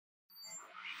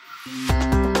And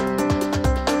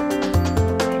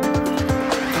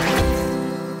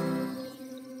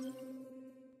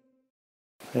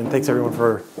thanks everyone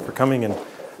for coming. And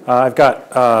I've got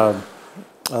a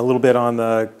little bit on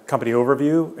the company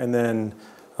overview, and then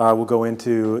we'll go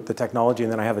into the technology,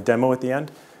 and then I have a demo at the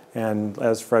end. And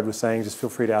as Fred was saying, just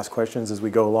feel free to ask questions as we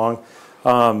go along.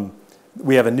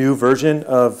 We have a new version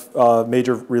of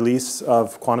major release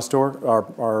of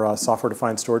QuantaStore, our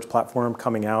software-defined storage platform,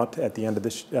 coming out at the end of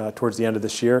this, towards the end of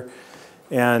this year.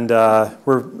 And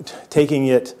we're taking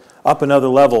it up another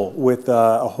level with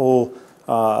a whole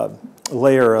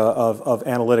layer of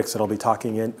analytics that I'll be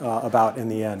talking about in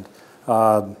the end.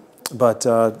 But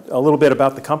a little bit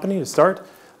about the company to start.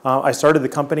 I started the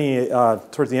company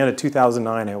towards the end of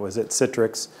 2009. I was at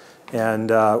Citrix and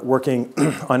working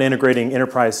on integrating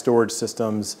enterprise storage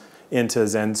systems into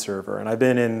Zen Server. And I've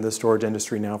been in the storage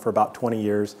industry now for about 20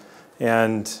 years.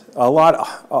 And a lot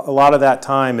of that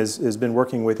time has been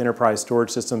working with enterprise storage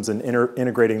systems and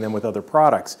integrating them with other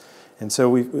products. And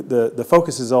so the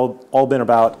focus has all been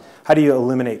about how do you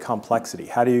eliminate complexity?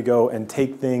 How do you go and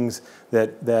take things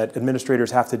that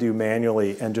administrators have to do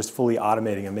manually and just fully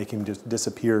automating and making them just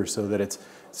disappear so that it's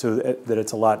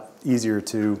a lot easier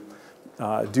to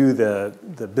do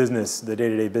the business, the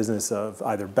day-to-day business of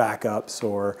either backups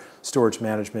or storage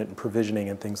management and provisioning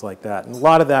and things like that. And a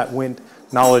lot of that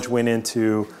knowledge went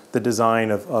into the design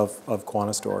of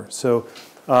QuantaStore. So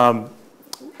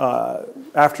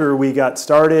after we got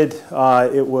started,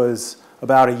 it was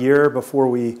about a year before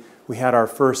we had our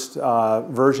first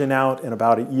version out, and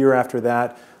about a year after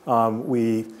that,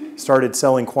 we started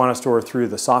selling QuantaStore through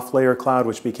the SoftLayer cloud,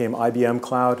 which became IBM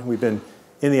Cloud. We've been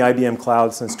in the IBM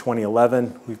Cloud since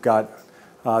 2011. We've got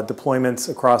deployments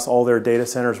across all their data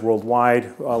centers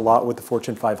worldwide, a lot with the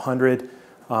Fortune 500.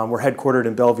 We're headquartered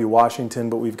in Bellevue,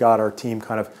 Washington, but we've got our team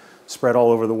kind of spread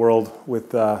all over the world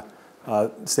with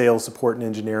sales, support, and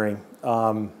engineering.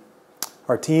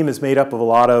 Our team is made up of a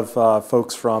lot of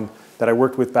folks that I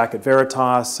worked with back at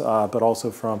Veritas, but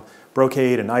also from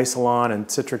Brocade and Isilon and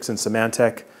Citrix and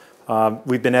Symantec.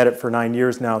 We've been at it for 9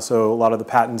 years now, so a lot of the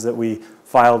patents that we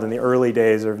filed in the early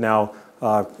days have now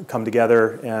come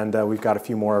together, and we've got a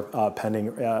few more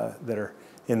pending that are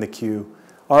in the queue.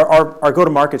 Our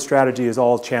go-to-market strategy is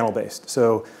all channel-based.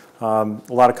 So a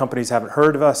lot of companies haven't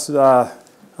heard of us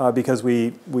because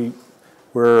we're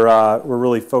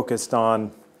really focused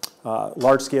on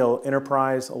large-scale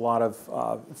enterprise, a lot of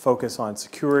focus on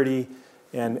security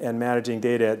and managing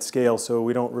data at scale. So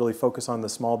we don't really focus on the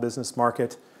small business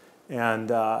market, and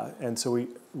so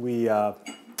we have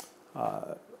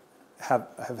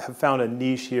found a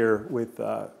niche here with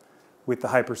the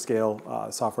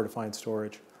hyperscale software-defined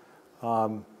storage.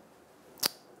 All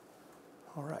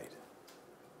right.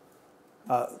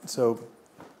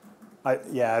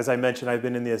 As I mentioned, I've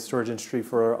been in the storage industry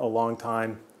for a long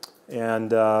time,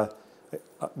 and the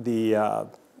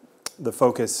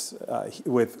focus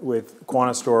with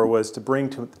QuantaStore was to bring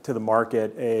to the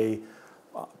market a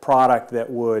product that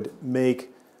would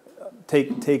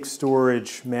take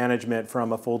storage management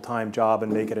from a full-time job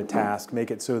and make it a task, make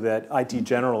it so that IT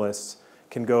generalists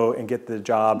can go and get the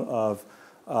job of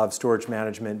storage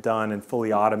management done and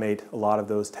fully automate a lot of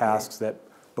those tasks that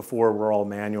before were all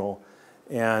manual.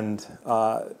 And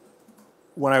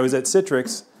when I was at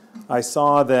Citrix, I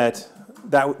saw that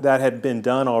had been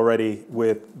done already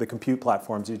with the compute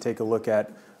platforms. You take a look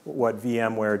at what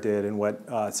VMware did and what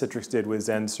Citrix did with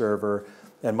Zen Server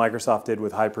and Microsoft did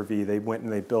with Hyper-V. They went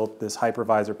and they built this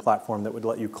hypervisor platform that would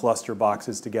let you cluster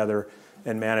boxes together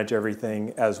and manage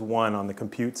everything as one on the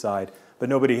compute side. But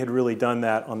nobody had really done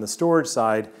that on the storage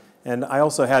side. And I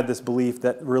also had this belief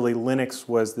that really Linux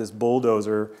was this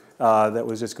bulldozer that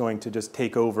was just going to just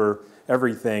take over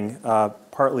everything,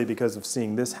 partly because of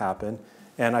seeing this happen.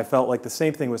 And I felt like the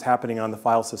same thing was happening on the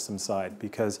file system side,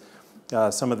 because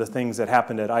some of the things that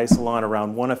happened at Isilon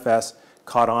around OneFS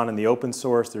caught on in the open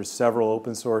source. There's several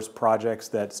open source projects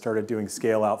that started doing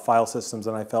scale out file systems,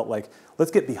 and I felt like, let's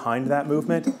get behind that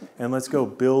movement and let's go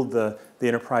build the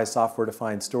enterprise software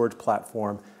defined storage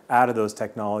platform out of those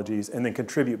technologies and then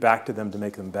contribute back to them to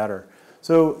make them better.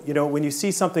 So, when you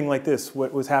see something like this,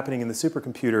 what was happening in the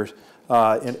supercomputers,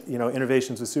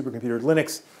 innovations with supercomputers,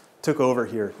 Linux took over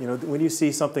here. When you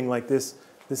see something like this,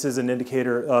 this is an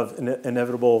indicator of an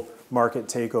inevitable market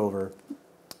takeover.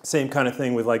 Same kind of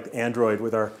thing with like Android,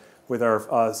 with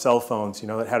our cell phones.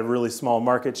 It had a really small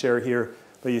market share here,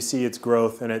 but you see its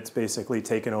growth, and it's basically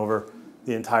taken over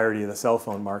the entirety of the cell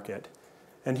phone market.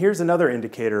 And here's another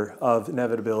indicator of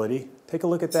inevitability. Take a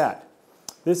look at that.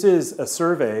 This is a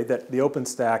survey that the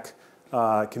OpenStack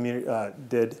community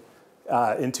did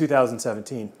in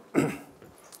 2017.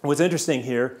 What's interesting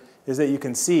here is that you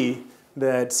can see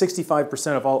that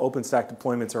 65% of all OpenStack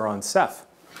deployments are on Ceph.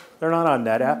 They're not on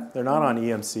NetApp, they're not on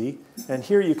EMC. And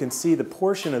here you can see the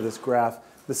portion of this graph,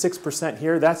 the 6%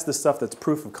 here, that's the stuff that's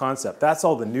proof of concept. That's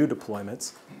all the new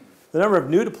deployments. The number of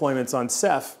new deployments on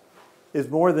Ceph is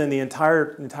more than the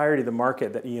entirety of the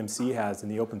market that EMC has in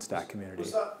the OpenStack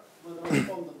community. Were the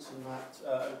respondents in that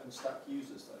OpenStack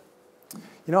users though?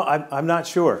 You know, I'm not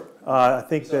sure. I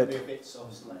think So that, it'd be a bit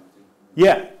self-selecting.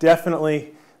 yeah,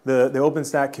 definitely the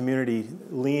OpenStack community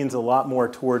leans a lot more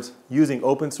towards using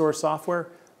open source software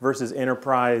versus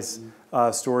enterprise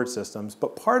storage systems.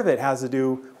 But part of it has to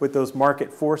do with those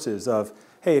market forces of,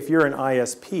 hey, if you're an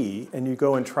ISP and you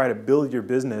go and try to build your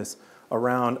business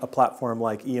around a platform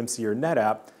like EMC or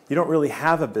NetApp, you don't really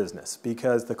have a business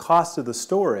because the cost of the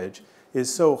storage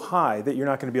is so high that you're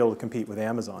not going to be able to compete with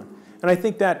Amazon. And I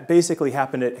think that basically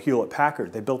happened at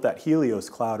Hewlett-Packard. They built that Helios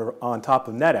cloud on top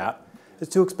of NetApp.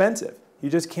 It's too expensive. You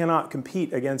just cannot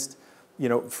compete against, you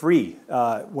know, free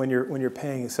when you're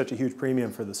paying such a huge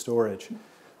premium for the storage.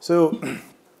 So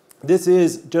this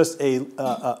is just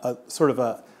a sort of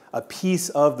a piece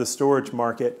of the storage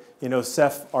market. You know,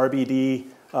 Ceph RBD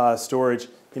storage.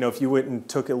 You know, if you went and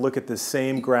took a look at the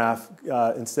same graph,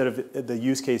 instead of the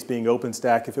use case being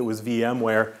OpenStack, if it was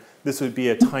VMware, this would be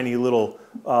a tiny little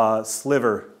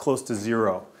sliver close to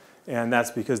 0. And that's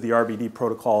because the RBD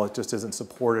protocol, it just isn't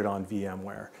supported on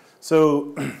VMware.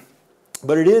 So,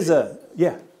 but it is a,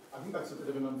 yeah. I think that's a bit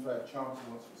of an unfair chart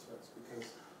in lots of respects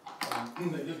because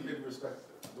it doesn't really respect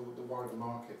the wider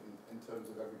market in terms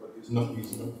of everybody who's not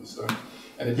using OpenStack.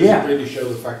 And it doesn't really show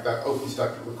the fact that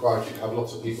OpenStack requires you to have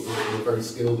lots of people who are very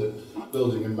skilled at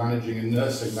building and managing and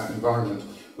nursing that environment,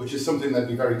 which is something they'd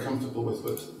be very comfortable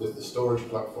with the storage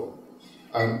platform.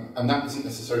 And that isn't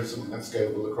necessarily something that's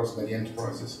scalable across many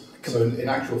enterprises. So in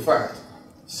actual fact,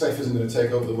 Ceph isn't going to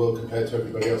take over the world compared to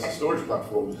everybody else's storage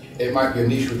platform. It might be a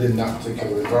niche within that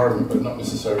particular environment, but not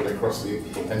necessarily across the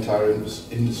entire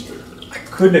industry. I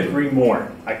couldn't agree more.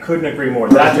 I couldn't agree more.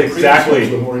 That's exactly.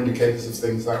 The were more indicators of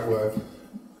things that were.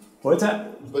 What's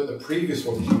that? But the previous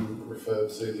ones you referred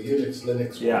to, the Unix,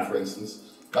 Linux one, for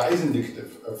instance, that is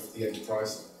indicative of the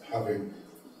enterprise having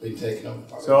been taken over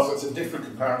by them. So it's a different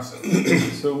comparison.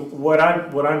 So what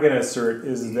I'm going to assert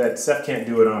is that Ceph can't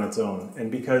do it on its own,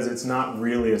 and because it's not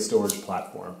really a storage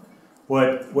platform.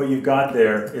 What you've got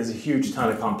there is a huge ton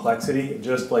of complexity,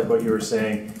 just like what you were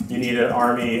saying. You need an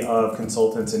army of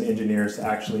consultants and engineers to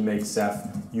actually make Ceph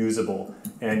usable.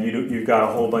 And you've got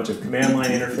a whole bunch of command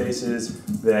line interfaces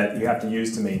that you have to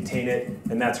use to maintain it,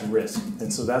 and that's risk.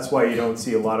 And so that's why you don't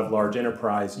see a lot of large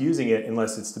enterprise using it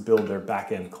unless it's to build their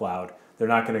back-end cloud. They're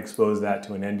not going to expose that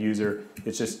to an end user.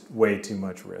 It's just way too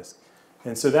much risk.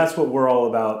 And so that's what we're all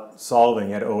about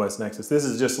solving at OS Nexus. This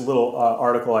is just a little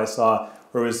article I saw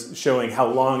where it was showing how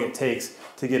long it takes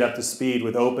to get up to speed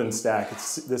with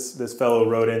OpenStack. This fellow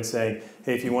wrote in saying,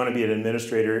 hey, if you want to be an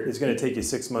administrator, it's going to take you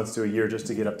 6 months to a year just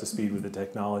to get up to speed with the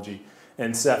technology.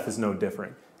 And Ceph is no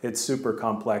different. It's super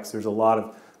complex. There's a lot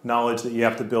of knowledge that you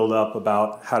have to build up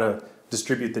about how to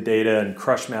distribute the data and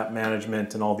crush map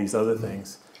management and all these other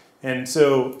things. And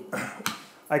so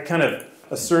I kind of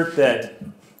assert that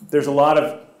there's a lot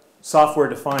of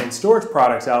software-defined storage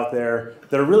products out there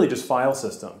that are really just file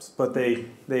systems, but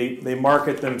they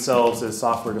market themselves as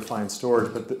software-defined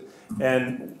storage.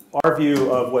 And our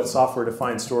view of what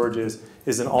software-defined storage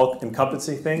is an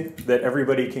all-encompassing thing that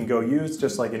everybody can go use,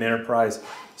 just like an enterprise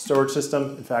storage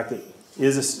system. In fact, it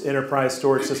is an enterprise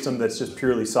storage system that's just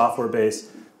purely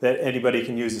software-based that anybody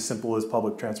can use as simple as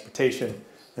public transportation.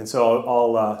 And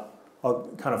so I'll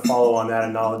kind of follow on that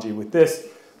analogy with this.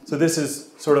 So this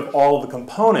is sort of all of the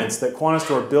components that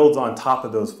QuantaStore builds on top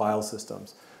of those file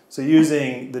systems. So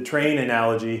using the train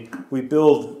analogy, we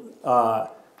build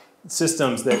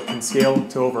systems that can scale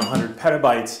to over 100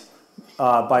 petabytes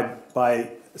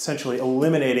by essentially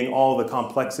eliminating all the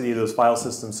complexity of those file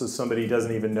systems so somebody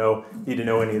doesn't even need to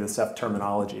know any of the Ceph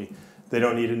terminology. They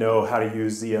don't need to know how to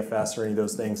use ZFS or any of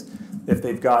those things. If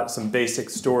they've got some basic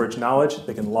storage knowledge,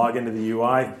 they can log into the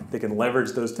UI, they can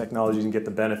leverage those technologies and get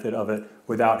the benefit of it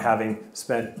without having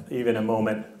spent even a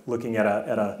moment looking at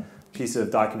a piece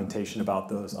of documentation about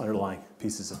those underlying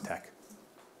pieces of tech.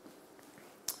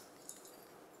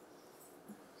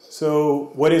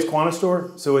 So what is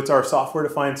QuantaStore? So it's our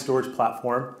software-defined storage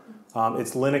platform.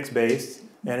 It's Linux-based,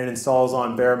 and it installs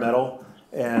on bare metal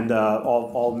and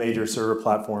all major server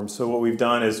platforms. So what we've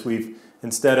done is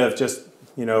instead of just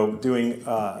doing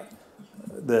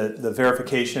the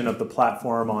verification of the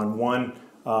platform on one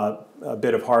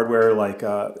bit of hardware like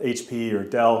HP or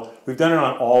Dell, we've done it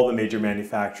on all the major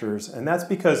manufacturers. And that's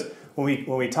because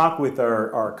when we talk with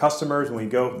our customers, when we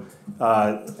go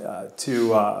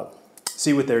to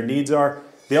see what their needs are,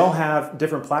 they all have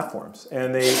different platforms,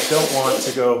 and they don't want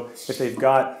to go, if they've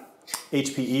got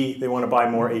HPE, they want to buy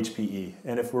more HPE.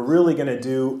 And if we're really going to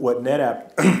do what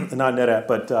NetApp, not NetApp,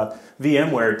 but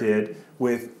VMware did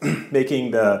with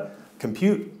making the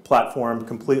compute platform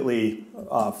completely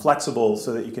flexible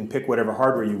so that you can pick whatever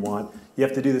hardware you want, you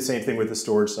have to do the same thing with the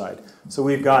storage side. So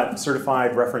we've got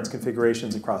certified reference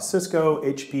configurations across Cisco,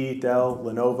 HP, Dell,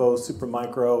 Lenovo,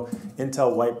 Supermicro,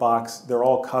 Intel White Box. They're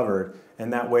all covered,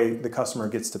 and that way the customer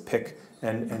gets to pick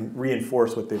and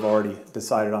reinforce what they've already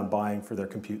decided on buying for their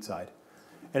compute side.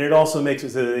 And it also makes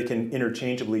it so that they can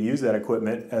interchangeably use that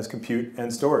equipment as compute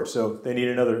and storage. So if they need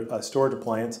another storage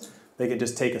appliance, they can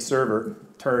just take a server,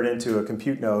 turn it into a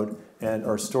compute node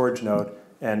or storage node,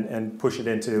 and push it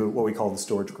into what we call the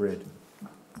storage grid.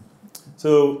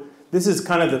 So this is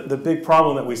kind of the big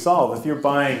problem that we solve. If you're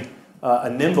buying a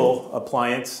Nimble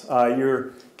appliance,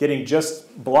 you're getting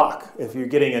just block. If you're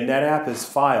getting a NetApp, it's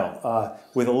file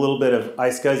with a little bit of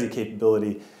iSCSI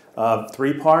capability.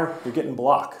 3PAR, you're getting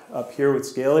block. Up here with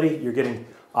Scality, you're getting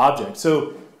object.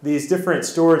 So these different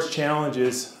storage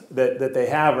challenges that they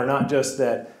have are not just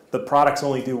that the products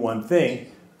only do one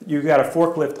thing. You've got a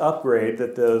forklift upgrade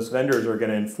that those vendors are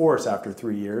going to enforce after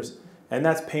 3 years, and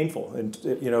that's painful. And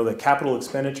the capital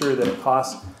expenditure that it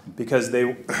costs, because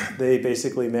they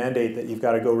basically mandate that you've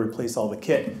got to go replace all the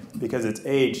kit because it's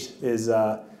aged, is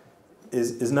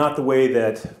not the way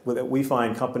that we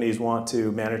find companies want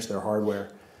to manage their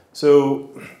hardware. So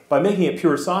by making it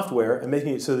pure software and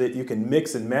making it so that you can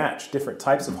mix and match different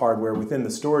types of hardware within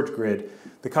the storage grid,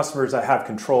 the customers that have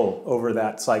control over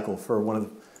that cycle for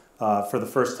the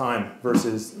first time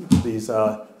versus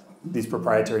these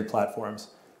proprietary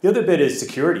platforms. The other bit is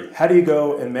security. How do you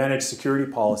go and manage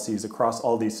security policies across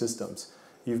all these systems?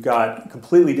 You've got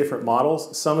completely different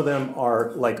models. Some of them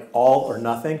are like all or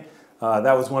nothing.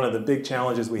 That was one of the big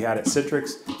challenges we had at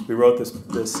Citrix. We wrote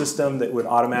this system that would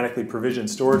automatically provision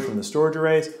storage from the storage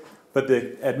arrays, but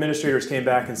the administrators came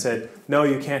back and said, no,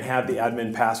 you can't have the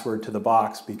admin password to the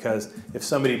box, because if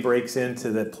somebody breaks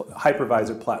into the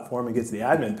hypervisor platform and gets the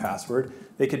admin password,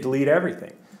 they could delete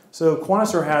everything. So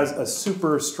Quantastor has a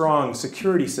super strong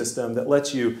security system that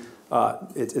lets you,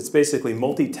 it's basically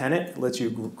multi-tenant, it lets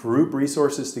you group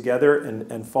resources together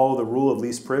and follow the rule of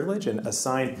least privilege and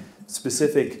assign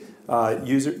specific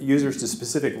users to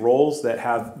specific roles that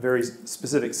have very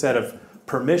specific set of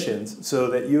permissions, so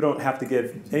that you don't have to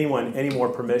give anyone any more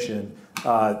permission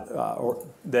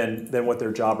than what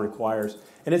their job requires.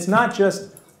 And it's not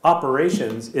just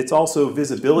operations, it's also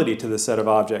visibility to the set of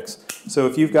objects. So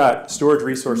if you've got storage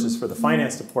resources for the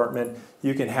finance department,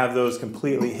 you can have those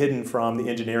completely hidden from the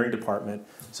engineering department.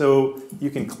 So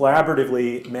you can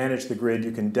collaboratively manage the grid,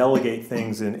 you can delegate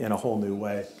things in a whole new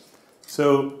way.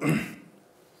 So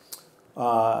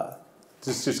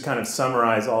just kind of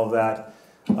summarize all of that.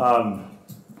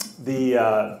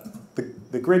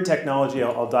 The grid technology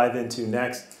I'll dive into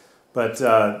next, but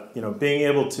being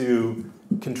able to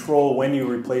control when you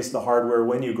replace the hardware,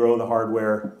 when you grow the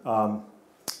hardware,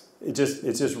 it's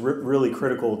just really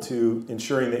critical to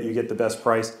ensuring that you get the best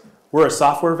price. We're a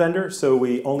software vendor, so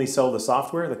we only sell the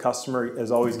software. The customer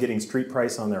is always getting street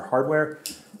price on their hardware,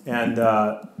 and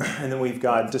then we've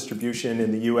got distribution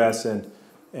in the U.S. and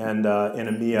in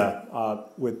EMEA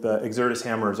with Exertis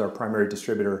Hammer as our primary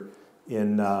distributor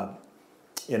in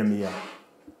EMEA.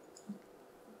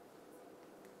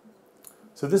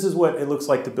 So this is what it looks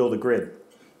like to build a grid.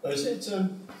 Is it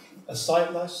a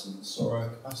site license or a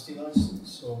capacity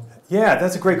license? Or? Yeah,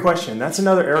 that's a great question. That's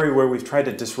another area where we've tried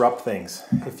to disrupt things.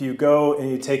 If you go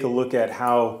and you take a look at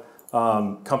how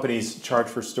companies charge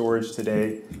for storage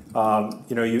today,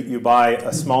 you buy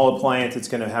a small appliance, it's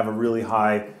going to have a really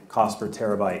high cost per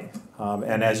terabyte.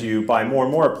 And as you buy more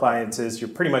and more appliances, you're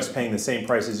pretty much paying the same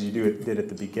price as you did at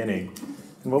the beginning.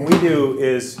 And what we do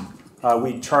is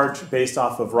we charge based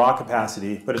off of raw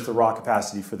capacity, but it's the raw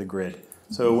capacity for the grid.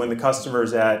 So when the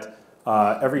customer's at,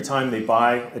 every time they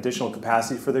buy additional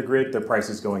capacity for the grid, their price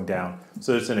is going down.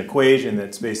 So it's an equation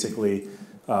that's basically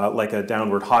like a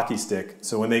downward hockey stick.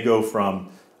 So when they go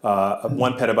from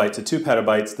 1 petabyte to 2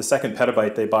 petabytes, the second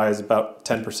petabyte they buy is about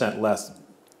 10% less.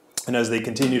 And as they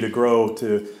continue to grow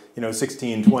to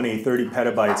 16, 20, 30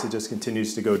 petabytes, it just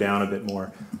continues to go down a bit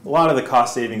more. A lot of the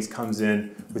cost savings comes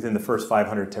in within the first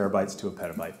 500 terabytes to a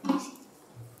petabyte.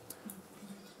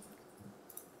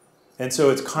 And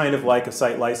so it's kind of like a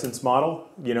site license model.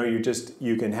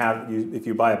 You can have, if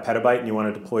you buy a petabyte and you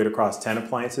want to deploy it across 10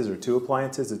 appliances or 2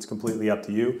 appliances, it's completely up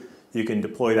to you. You can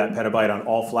deploy that petabyte on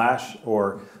all flash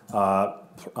or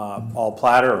all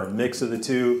platter or a mix of the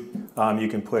two. You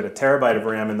can put a terabyte of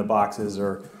RAM in the boxes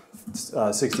or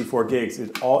 64 gigs.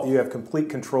 You have complete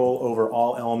control over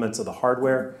all elements of the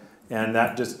hardware, and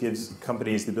that just gives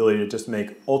companies the ability to just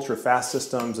make ultra-fast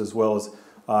systems as well as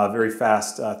very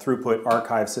fast throughput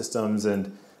archive systems,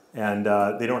 and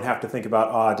they don't have to think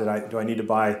about, do I need to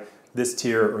buy this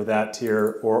tier or that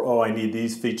tier, or oh, I need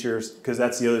these features, because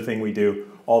that's the other thing we do.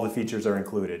 All the features are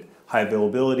included. High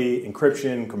availability,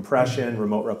 encryption, compression,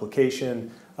 remote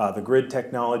replication, the grid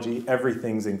technology,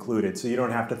 everything's included. So you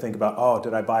don't have to think about, oh,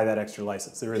 did I buy that extra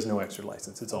license? There is no extra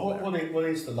license, it's all there. What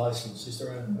is the license? Is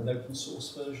there an open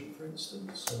source version, for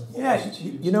instance? Yeah,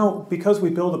 you know, because we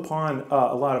build upon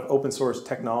a lot of open source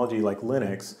technology like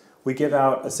Linux, we give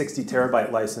out a 60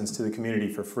 terabyte license to the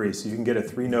community for free. So you can get a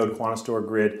 3-node QuantaStore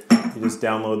grid. You just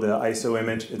download the ISO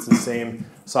image. It's the same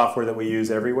software that we use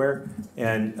everywhere.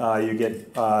 And you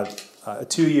get a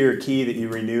 2-year key that you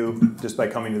renew just by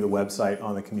coming to the website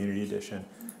on the community edition.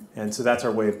 And so that's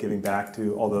our way of giving back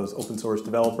to all those open source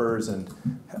developers and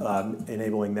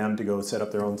enabling them to go set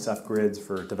up their own Ceph grids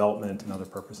for development and other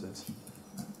purposes.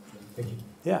 Thank you.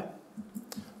 Yeah.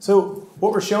 So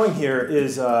what we're showing here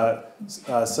is these are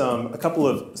a couple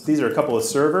of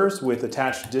servers with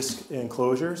attached disk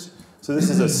enclosures. So this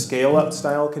is a scale-up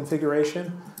style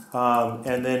configuration.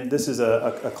 And then this is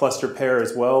a cluster pair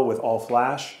as well with all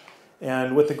flash.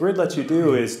 And what the grid lets you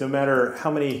do is no matter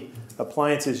how many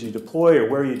appliances you deploy or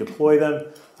where you deploy them,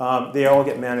 they all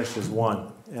get managed as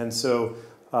one. And so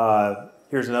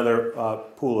here's another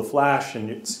pool of flash, and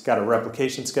it's got a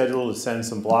replication schedule to send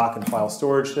some block and file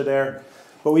storage to there.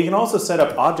 But we can also set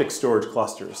up object storage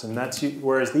clusters, and that's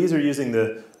whereas these are using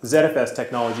the ZFS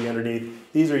technology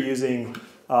underneath, these are using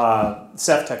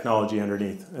Ceph technology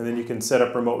underneath. And then you can set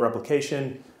up remote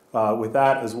replication with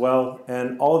that as well.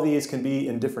 And all of these can be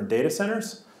in different data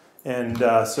centers. And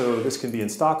so this can be in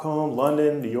Stockholm,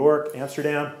 London, New York,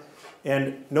 Amsterdam.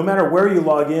 And no matter where you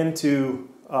log into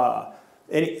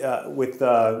with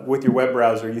your web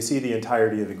browser, you see the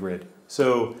entirety of the grid.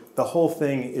 So the whole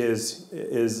thing is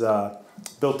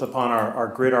built upon our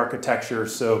grid architecture.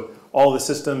 So all the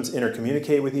systems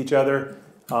intercommunicate with each other.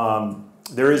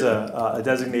 There is a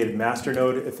designated master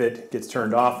node. If it gets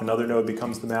turned off, another node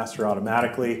becomes the master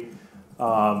automatically.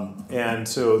 And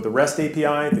so the REST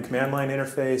API, the command line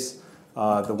interface,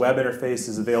 the web interface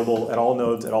is available at all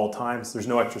nodes at all times. There's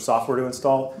no extra software to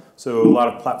install. So a lot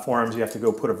of platforms, you have to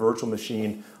go put a virtual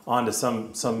machine onto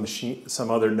some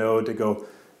other node to go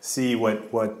see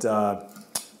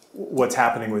what's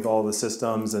happening with all the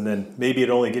systems, and then maybe it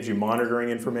only gives you monitoring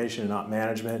information and not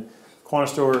management.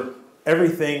 QuantaStore,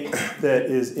 everything that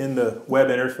is in the web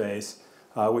interface,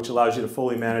 which allows you to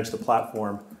fully manage the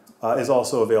platform, is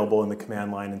also available in the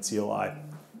command line and CLI.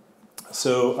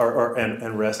 So,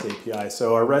 and REST API.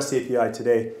 So our REST API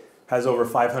today has over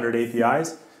 500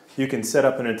 APIs. You can set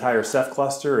up an entire Ceph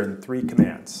cluster in 3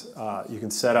 commands. You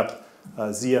can set up a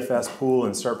ZFS pool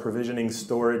and start provisioning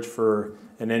storage for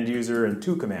an end user in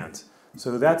 2 commands.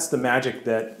 So that's the magic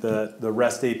that the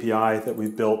REST API that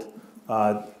we've built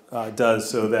does,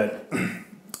 so that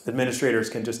administrators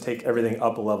can just take everything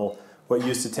up a level. What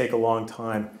used to take a long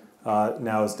time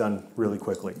now is done really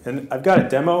quickly. And I've got a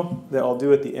demo that I'll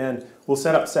do at the end. We'll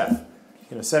set up Ceph.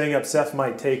 Setting up Ceph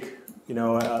might take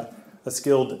a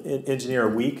skilled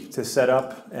engineer a week to set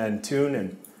up and tune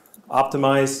and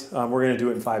optimize. We're going to do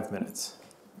it in 5 minutes.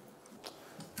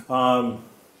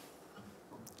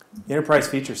 Enterprise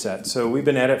feature set. So we've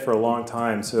been at it for a long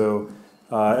time. So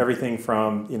everything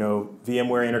from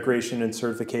VMware integration and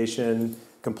certification,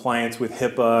 compliance with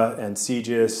HIPAA and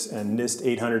CGIS and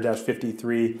NIST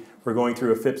 800-53. We're going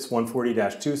through a FIPS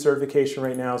 140-2 certification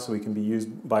right now, so we can be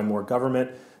used by more government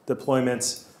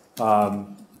deployments.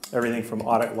 Everything from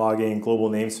audit logging, global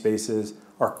namespaces.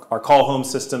 Our call home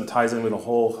system ties in with a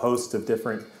whole host of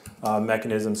different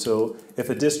mechanisms. So if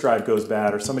a disk drive goes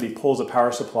bad or somebody pulls a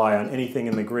power supply on anything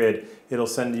in the grid, it'll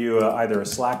send you either a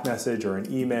Slack message or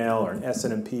an email or an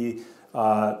SNMP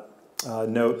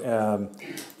note.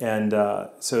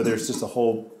 So there's just a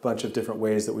whole bunch of different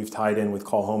ways that we've tied in with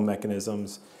call home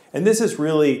mechanisms. And this is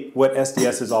really what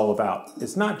SDS is all about.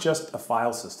 It's not just a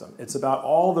file system. It's about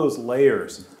all those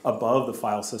layers above the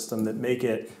file system that make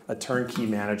it a turnkey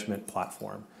management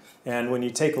platform. And when you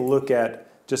take a look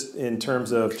at just in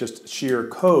terms of just sheer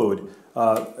code,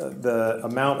 the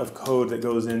amount of code that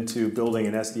goes into building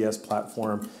an SDS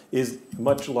platform is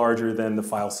much larger than the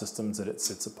file systems that it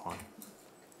sits upon.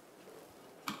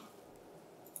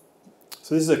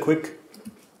 So this is a quick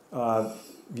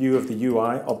view of the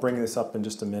UI. I'll bring this up in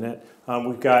just a minute.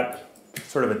 We've got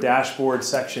sort of a dashboard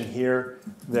section here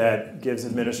that gives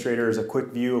administrators a quick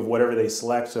view of whatever they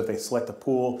select. So if they select a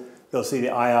pool, they'll see the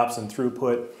IOPS and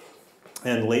throughput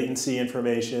and latency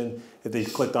information. If they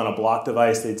clicked on a block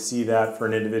device, they'd see that for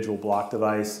an individual block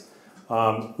device.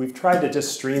 We've tried to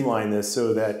just streamline this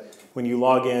so that when you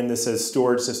log in, this says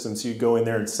storage systems, so you'd go in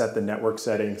there and set the network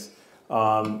settings.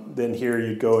 Then here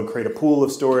you'd go and create a pool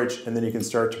of storage, and then you can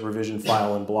start to provision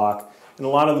file and block. And a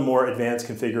lot of the more advanced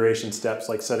configuration steps,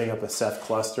 like setting up a Ceph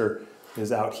cluster,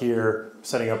 is out here.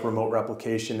 Setting up remote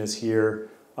replication is here.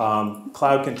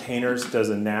 Cloud Containers does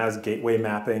a NAS gateway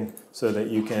mapping so that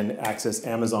you can access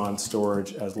Amazon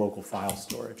storage as local file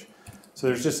storage. So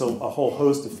there's just a whole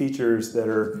host of features that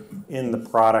are in the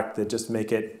product that just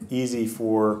make it easy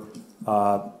for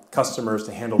customers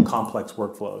to handle complex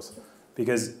workflows.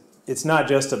 Because it's not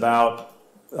just about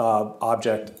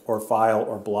object or file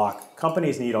or block.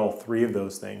 Companies need all three of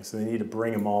those things, and they need to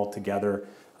bring them all together,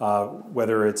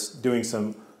 whether it's doing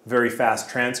some very fast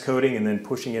transcoding and then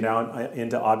pushing it out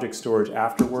into object storage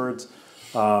afterwards,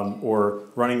 or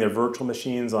running their virtual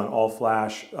machines on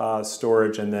all-flash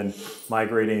storage and then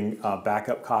migrating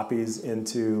backup copies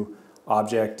into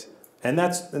object. And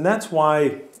that's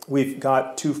why we've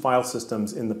got two file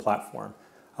systems in the platform.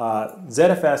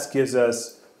 ZFS gives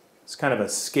us kind of a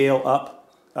scale-up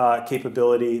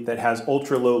capability that has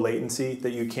ultra-low latency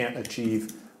that you can't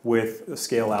achieve with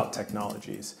scale-out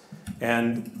technologies.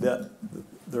 And the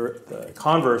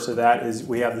converse of that is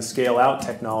we have the scale-out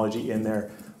technology in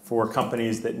there for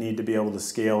companies that need to be able to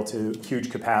scale to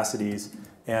huge capacities,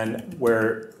 and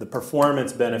where the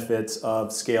performance benefits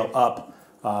of scale-up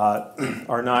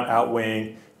are not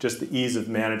outweighing just the ease of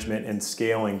management and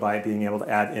scaling by being able to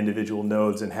add individual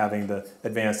nodes and having the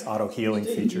advanced auto-healing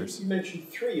features. You mentioned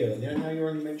 3 earlier, now you're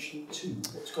only mentioning 2.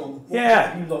 What's gone?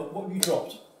 Yeah. What have you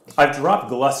dropped? I've dropped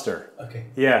Gluster. Okay.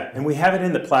 Yeah, and we have it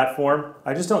in the platform.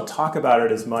 I just don't talk about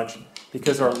it as much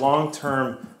because our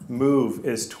long-term move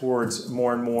is towards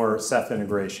more and more Ceph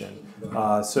integration.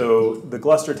 So the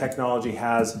Gluster technology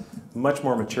has much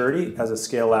more maturity as a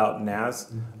scale-out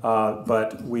NAS,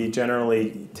 but we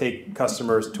generally take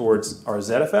customers towards our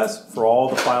ZFS for all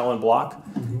the file and block,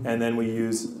 and then we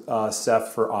use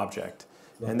Ceph for object.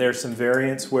 And there's some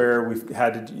variants where we've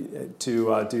had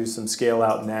to do some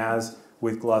scale-out NAS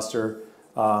with Gluster,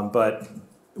 but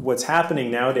what's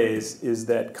happening nowadays is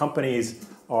that companies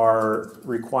are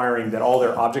requiring that all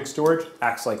their object storage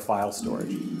acts like file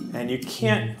storage. And you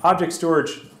can't, object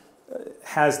storage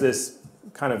has this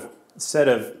kind of set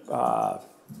of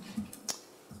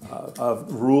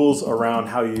rules around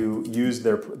how you use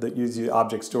the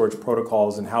object storage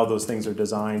protocols and how those things are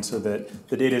designed so that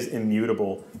the data is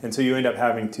immutable. And so you end up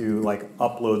having to like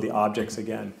upload the objects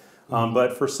again.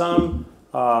 But for some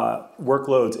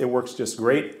workloads, it works just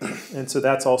great. And so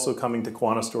that's also coming to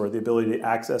QuantaStore, the ability to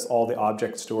access all the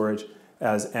object storage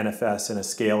as NFS in a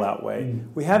scale-out way.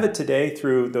 We have it today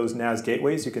through those NAS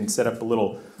gateways. You can set up a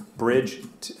little bridge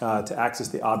to access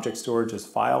the object storage as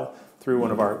file through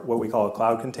one of our, what we call a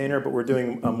cloud container, but we're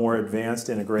doing a more advanced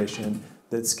integration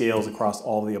that scales across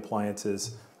all the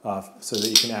appliances so that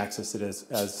you can access it as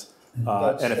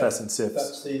NFS and CIFS.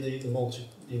 That's the multi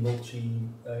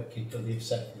capability of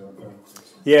Ceph you're going to.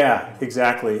 Yeah,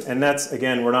 exactly. And that's,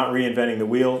 again, we're not reinventing the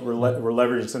wheel. We're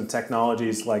leveraging some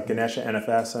technologies like Ganesha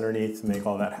NFS underneath to make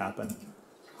all that happen.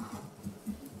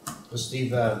 Well,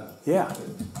 Steve, yeah.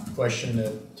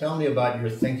 Question. Tell me about your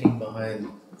thinking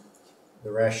behind the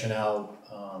rationale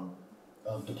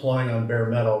of deploying on bare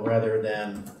metal rather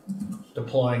than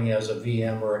deploying as a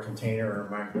VM or a container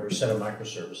or a set of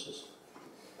microservices.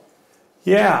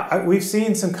 Yeah, we've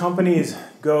seen some companies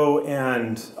go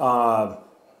and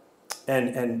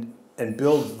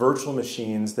build virtual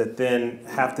machines that then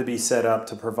have to be set up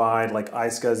to provide like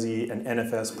iSCSI and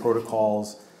NFS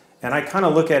protocols. And I kind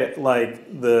of look at it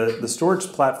like the storage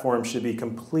platform should be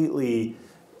completely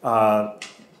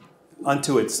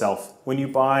unto itself. When you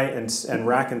buy and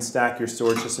rack and stack your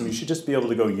storage system, you should just be able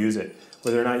to go use it.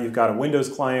 Whether or not you've got a Windows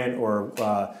client or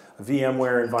a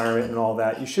VMware environment and all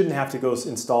that, you shouldn't have to go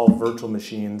install virtual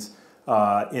machines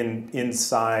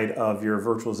inside of your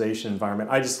virtualization environment.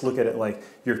 I just look at it like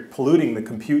you're polluting the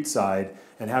compute side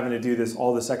and having to do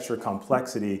all this extra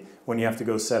complexity when you have to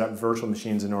go set up virtual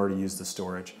machines in order to use the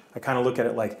storage. I kind of look at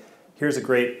it like, here's a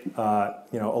great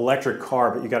electric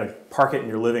car, but you got to park it in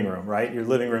your living room, right? Your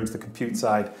living room's the compute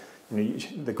side.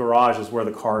 The garage is where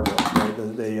the car goes,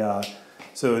 right?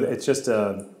 So it's just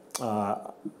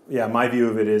my view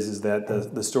of it is that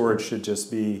the storage should just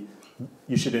be,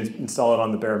 you should install it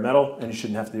on the bare metal, and you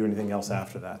shouldn't have to do anything else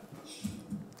after that.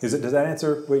 Does that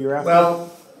answer what you're after?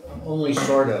 Well, only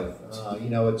sort of.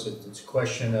 It's a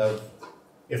question of,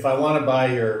 if I want to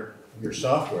buy your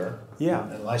software Yeah.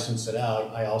 and license it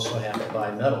out, I also have to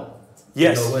buy metal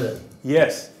Yes. to go with it,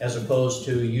 Yes. as opposed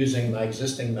to using my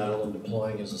existing metal and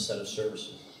deploying as a set of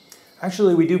services.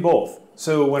 Actually, we do both.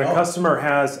 So when a customer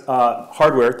has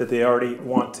hardware that they already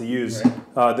want to use,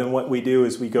 then what we do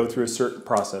is we go through a certain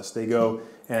process. They go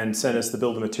and send us the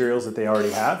bill of materials that they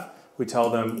already have. We tell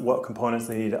them what components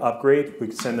they need to upgrade.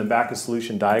 We send them back a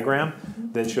solution diagram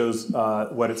that shows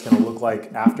what it's going to look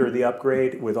like after the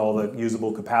upgrade with all the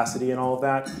usable capacity and all of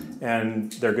that,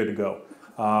 and they're good to go.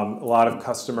 A lot of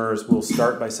customers will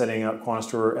start by setting up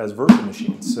QuantaStore as virtual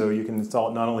machines. So you can install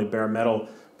it not only bare metal,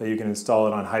 but you can install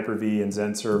it on Hyper-V and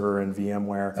Zen Server and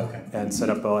VMware and set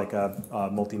up like a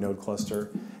multi-node cluster.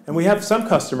 And we have some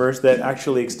customers that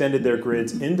actually extended their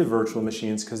grids into virtual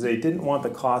machines because they didn't want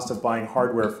the cost of buying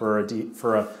hardware for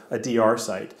a DR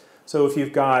site. So if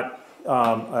you've got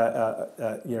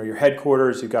your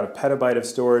headquarters, you've got a petabyte of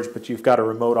storage, but you've got a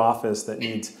remote office that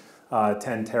needs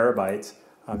 10 terabytes,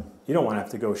 you don't want to have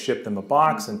to go ship them a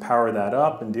box and power that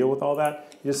up and deal with all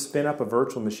that. You just spin up a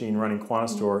virtual machine running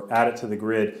QuantaStore, add it to the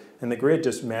grid, and the grid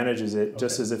just manages it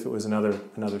just as if it was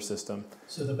another system.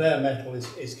 So the bare metal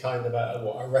is kind of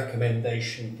a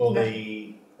recommendation for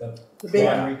the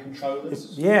primary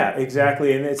controllers? Yeah,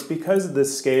 exactly, and it's because of the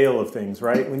scale of things,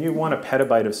 right? When you want a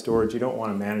petabyte of storage, you don't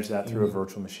want to manage that through a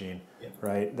virtual machine,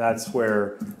 right? That's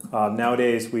where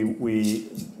nowadays we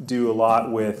do a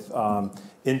lot with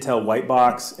Intel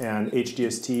Whitebox and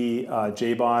HDST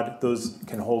JBOD. Those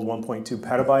can hold 1.2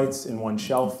 petabytes in one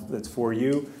shelf that's for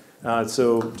you.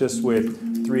 So just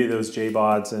with 3 of those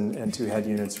JBODs and 2 head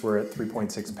units, we're at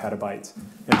 3.6 petabytes.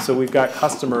 And so we've got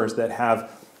customers that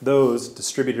have those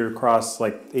distributed across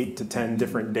like 8 to 10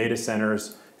 different data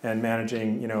centers and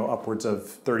managing, upwards of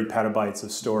 30 petabytes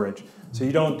of storage. So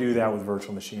you don't do that with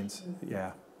virtual machines.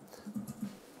 Yeah.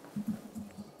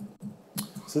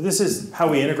 So this is how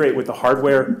we integrate with the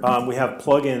hardware. We have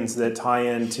plugins that tie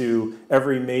into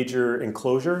every major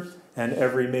enclosure and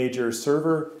every major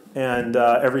server and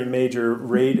every major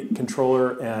RAID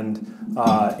controller and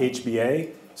HBA.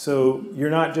 So you're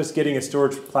not just getting a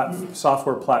storage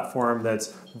software platform that's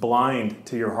blind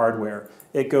to your hardware.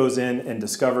 It goes in and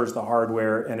discovers the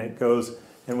hardware, and it goes,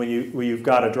 and when you've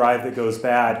got a drive that goes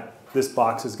bad, this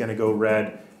box is going to go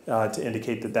red to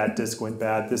indicate that that disk went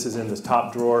bad. This is in this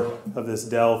top drawer of this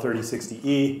Dell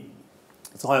 3060E.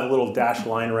 It'll have a little dashed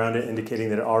line around it indicating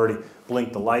that it already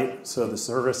blinked the light. So the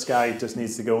service guy just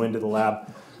needs to go into the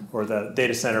lab, or the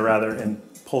data center rather, and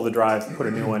pull the drive, put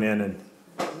a new one in, and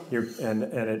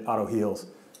it auto heals.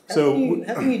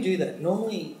 How can you do that?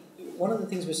 Normally, one of the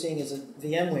things we're seeing is that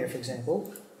VMware, for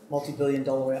example,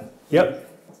 multi-billion-dollar,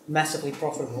 massively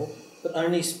profitable, but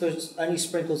only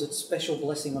sprinkles its special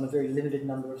blessing on a very limited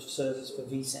number of servers for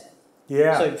vSAN.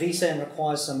 Yeah. So vSAN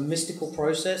requires some mystical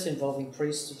process involving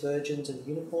priests, virgins, and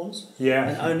unicorns. Yeah.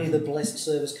 And only the blessed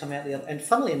servers come out the other. And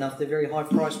funnily enough, they're very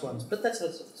high-priced ones. But that's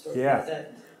a story about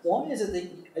that. Why is it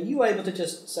that, are you able to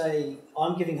just say,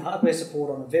 I'm giving hardware support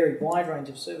on a very wide range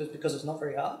of servers because it's not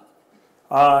very hard?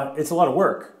 It's a lot of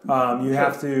work. You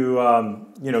have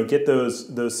to, get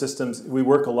those systems. We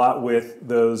work a lot with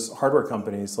those hardware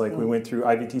companies. Like we went through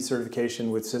IVT certification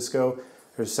with Cisco.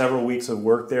 There's several weeks of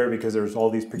work there because there's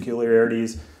all these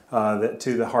peculiarities to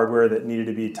the hardware that needed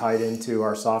to be tied into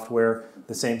our software.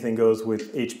 The same thing goes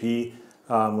with HP.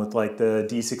 With like the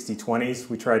D6020s,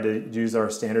 we tried to use our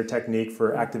standard technique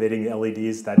for activating the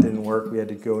LEDs. That didn't work. We had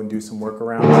to go and do some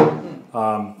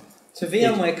workarounds. So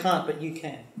VMware can't, but you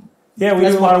can. Yeah, we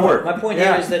do a lot of work. My point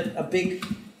here is that a big,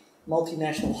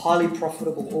 multinational, highly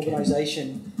profitable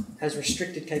organization has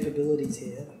restricted capabilities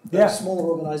here. A smaller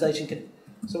organization can.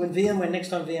 So when next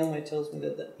time VMware tells me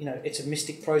that it's a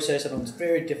mystic process and it's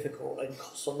very difficult and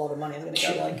costs a lot of money, I'm going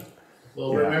to go like.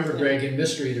 Well, remember, Greg, in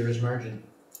mystery there is margin.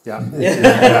 But you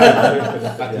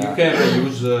can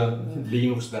reuse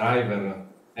Linux driver,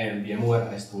 and VMware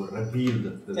has to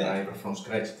rebuild the driver from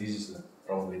scratch. This is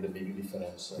probably the big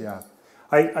difference. Yeah.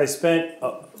 I spent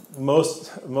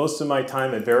most of my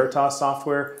time at Veritas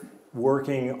Software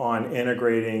working on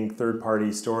integrating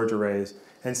third-party storage arrays.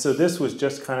 And so this was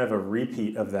just kind of a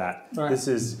repeat of that. Right. This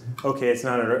is, it's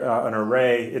not an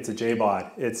array, it's a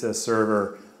JBOD, it's a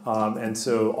server. And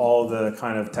so all the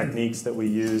kind of techniques that we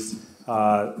used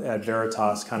at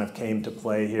Veritas kind of came to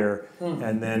play here.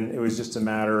 And then it was just a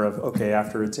matter of,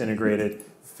 after it's integrated,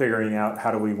 figuring out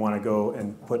how do we want to go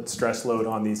and put stress load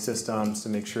on these systems to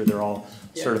make sure they're all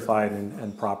certified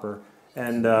and proper.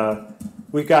 And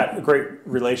we've got great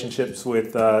relationships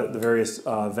with the various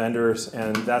vendors,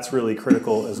 and that's really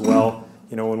critical as well.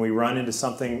 When we run into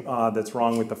something that's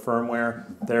wrong with the firmware,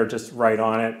 they're just right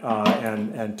on it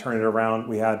and turn it around.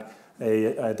 We had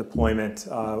a deployment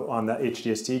on the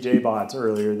HDST JBots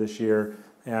earlier this year,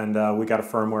 and we got a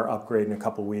firmware upgrade in a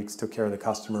couple weeks, took care of the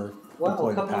customer, Wow, a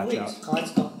deployed the couple of patch weeks. out.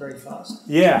 That's not very fast.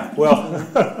 Yeah, well,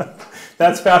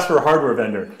 that's fast for a hardware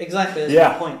vendor. Exactly, that's Yeah.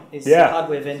 my point. Is Yeah.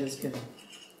 hardware vendors can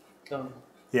go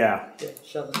Yeah, and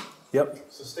shove it. yep.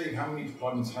 So Steve, how many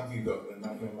deployments have you got then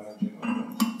that you're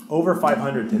managing? Over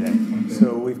 500 today.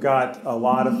 So we've got a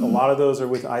lot of those are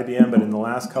with IBM, but in the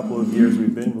last couple of years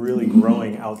we've been really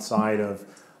growing outside of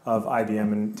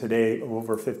IBM, and today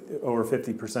over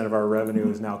 50% of our revenue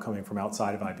is now coming from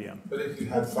outside of IBM. But if you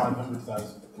had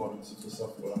 500,000 deployments of the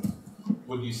software,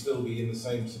 would you still be in the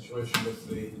same situation with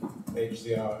the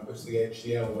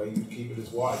HDL, where you keep it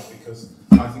as wide? Because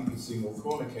I think you'd see more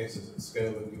corner cases at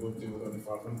scale than you would do with only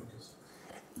 500.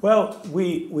 Well,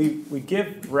 we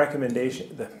give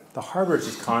recommendation. The hardware is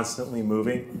just constantly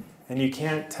moving, and you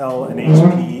can't tell an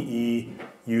HPE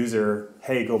user,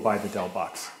 hey, go buy the Dell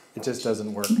box. It just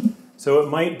doesn't work. So it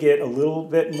might get a little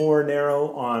bit more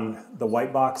narrow on the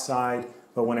white box side,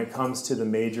 but when it comes to the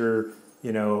major,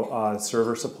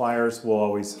 server suppliers, we'll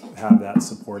always have that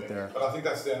support there. But I think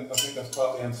that's part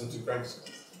of the answer to Greg's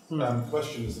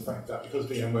question, is the fact that because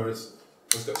VMware has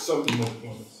got so many more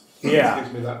deployments, Yeah. it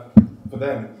gives me that, for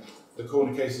them, the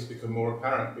corner cases become more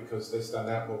apparent because they stand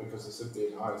out more because they're simply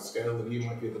at higher scale than you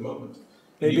might be at the moment.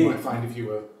 And you might find if you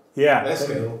were their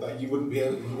scale that you wouldn't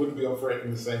be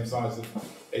operating the same size of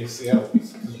HCL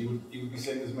because you would be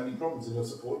seeing as many problems in your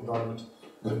support environment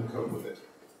couldn't cope with it.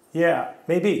 Yeah,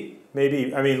 maybe.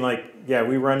 I mean,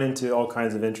 we run into all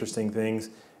kinds of interesting things,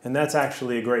 and that's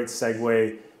actually a great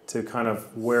segue to kind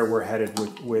of where we're headed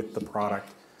with the product.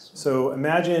 So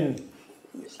imagine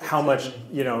how much,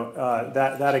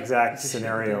 that exact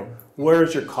scenario.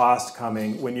 Where's your cost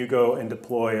coming when you go and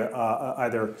deploy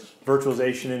either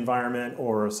virtualization environment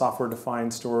or a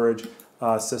software-defined storage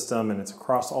system, and it's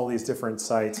across all these different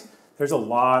sites? There's a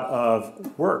lot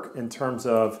of work in terms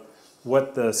of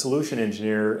what the solution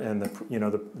engineer and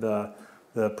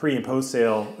the pre and post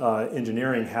sale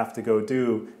engineering have to go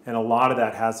do, and a lot of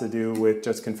that has to do with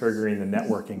just configuring the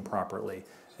networking properly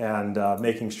and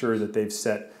making sure that they've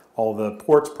set all the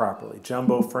ports properly,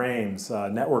 jumbo frames,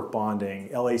 network bonding,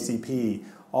 LACP,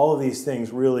 all of these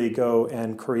things really go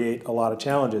and create a lot of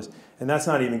challenges. And that's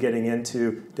not even getting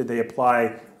into, did they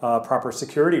apply proper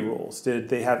security rules? Did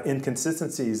they have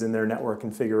inconsistencies in their network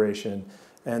configuration?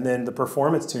 And then the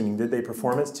performance tuning, did they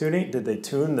performance tuning? Did they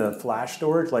tune the flash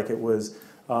storage like it was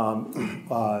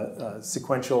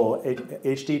sequential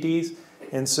HDDs?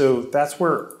 And so that's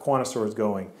where QuantaStore is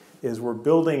going, is we're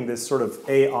building this sort of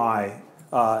AI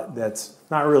that's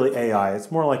not really AI,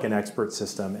 it's more like an expert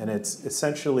system, and it's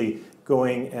essentially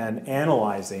going and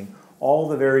analyzing all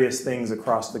the various things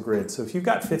across the grid. So if you've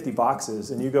got 50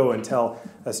 boxes and you go and tell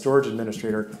a storage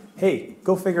administrator, hey,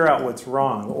 go figure out what's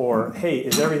wrong, or hey,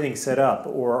 is everything set up,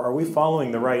 or are we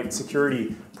following the right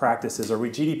security practices, are we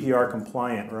GDPR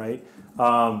compliant, right?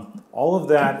 All of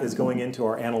that is going into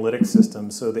our analytics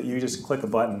system so that you just click a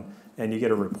button and you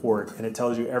get a report, and it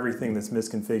tells you everything that's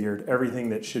misconfigured, everything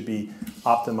that should be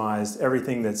optimized,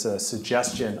 everything that's a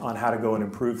suggestion on how to go and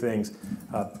improve things.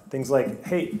 Things like,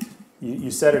 hey,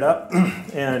 you set it up,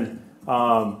 and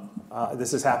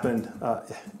this has happened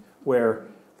where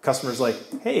customers like,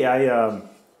 hey, I'm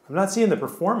not seeing the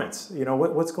performance.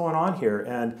 What's going on here?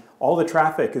 And all the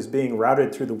traffic is being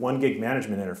routed through the 1 gig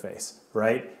management interface,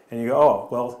 right? And you go, oh,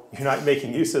 well, you're not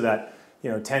making use of that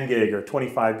 10 gig or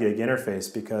 25 gig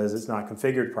interface because it's not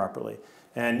configured properly.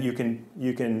 And you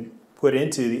can put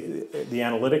into the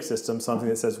analytics system something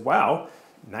that says, wow,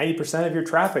 90% of your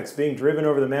traffic's being driven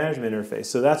over the management interface.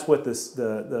 So that's what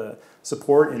the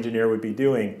support engineer would be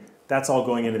doing. That's all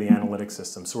going into the analytics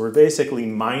system. So we're basically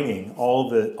mining all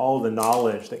the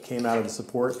knowledge that came out of the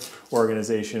support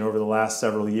organization over the last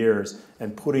several years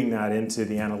and putting that into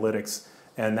the analytics.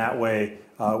 And that way,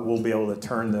 we'll be able to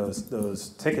turn those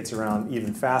tickets around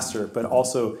even faster, but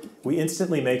also we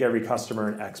instantly make every customer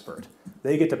an expert.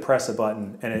 They get to press a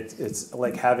button, and it's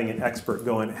like having an expert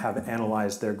go and have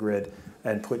analyzed their grid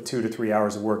and put 2 to 3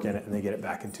 hours of work in it, and they get it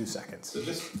back in 2 seconds. So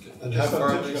how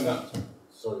far away is that?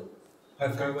 Sorry.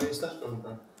 How far away is that?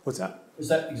 What's that? Is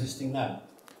that existing now?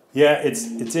 Yeah,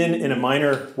 it's in a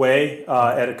minor way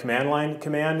at a command line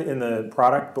command in the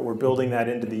product, but we're building that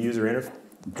into the user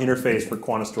interface for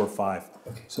QuantaStore 5.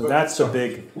 Okay. So that's a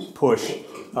big push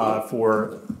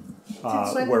for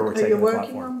where we're taking the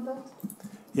platform.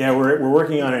 Yeah, we're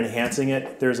working on enhancing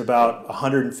it. There's about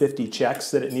 150 checks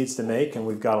that it needs to make, and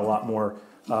we've got a lot more.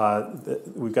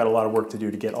 We've got a lot of work to do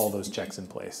to get all those checks in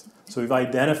place. So we've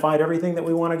identified everything that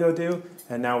we want to go do,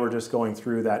 and now we're just going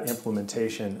through that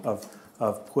implementation of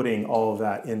putting all of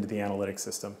that into the analytics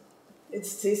system.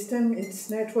 It's system, it's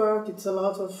network, it's a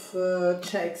lot of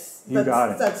checks. You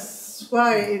got it. That's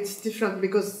why it's different,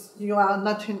 because you are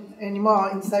not anymore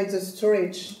inside the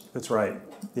storage. That's right.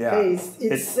 Yeah. Phase.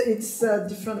 It's a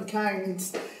different kind.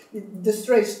 The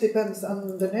storage depends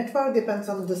on the network, depends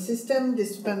on the system,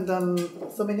 depends on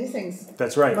so many things.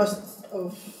 That's right. Most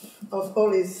of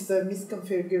all is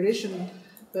misconfiguration,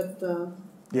 but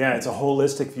yeah, it's a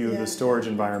holistic view of the storage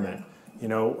environment. You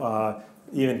know,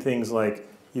 even things like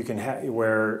you can have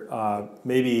where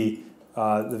maybe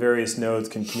the various nodes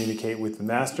can communicate with the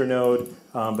master node,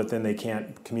 but then they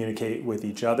can't communicate with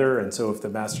each other. And so if the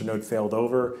master node failed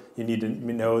over, you need to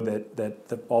know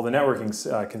that all the networking's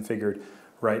configured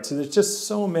right. So there's just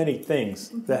so many things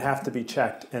that have to be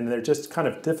checked, and they're just kind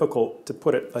of difficult to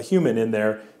put a human in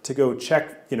there to go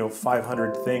check,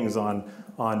 500 things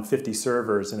on 50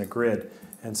 servers in a grid.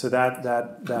 And so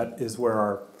that is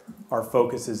where our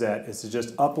focus is at, is to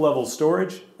just up-level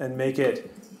storage and make it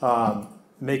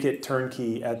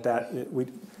turnkey at that.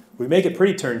 We make it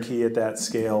pretty turnkey at that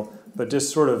scale, but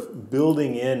just sort of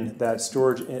building in that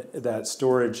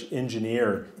storage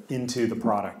engineer into the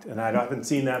product. And I haven't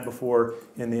seen that before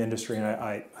in the industry, and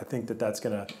I think that's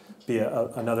going to be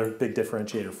another big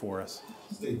differentiator for us.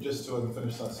 Steve, just to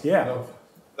finish that. Yeah.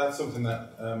 That's something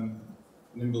that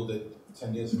Nimble did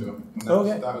 10 years ago.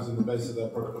 And that was in the base of their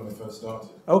product when they first started.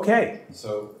 Okay.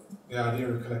 So the idea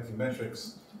of collecting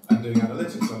metrics and doing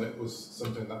analytics on it was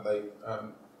something that they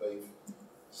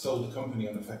sold the company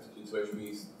on effectively to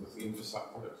HPE with the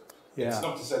InfoSat product. Yeah. It's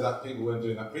not to say that people weren't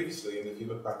doing that previously, and if you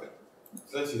look back at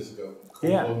 30 years ago,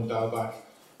 dial back,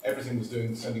 everything was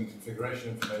sending configuration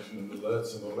information and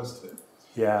alerts and all the rest of it.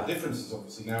 Yeah. The difference is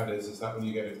obviously nowadays is that when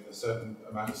you get a certain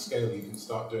amount of scale, you can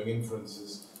start doing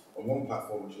inferences on one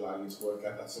platform which allow you to work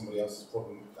out that somebody else's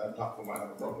platform might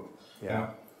have a problem. Yeah.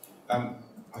 Now,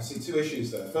 I see two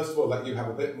issues there. First of all, that you have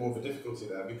a bit more of a difficulty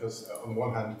there because on the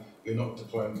one hand, you're not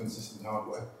deploying consistent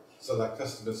hardware, so that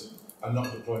customers are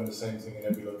not deploying the same thing in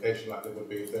every location like they would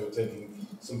be if they were taking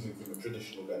something from a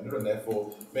traditional vendor, and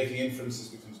therefore making inferences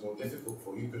becomes more difficult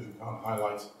for you because you can't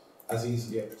highlight as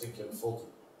easily a particular faulty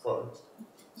product.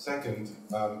 Second,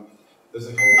 there's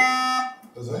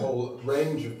a whole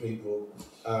range of people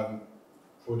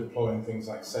who are deploying things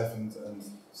like Ceph and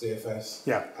CFS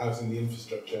out in the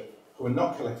infrastructure who are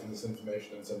not collecting this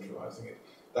information and centralizing it.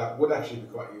 That would actually be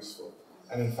quite useful.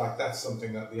 And in fact, that's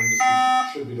something that the industry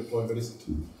should be deploying, but isn't.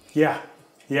 Yeah,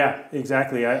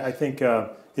 exactly. I think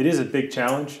it is a big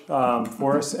challenge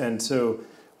for us. And so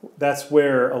that's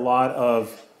where a lot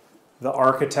of the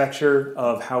architecture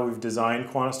of how we've designed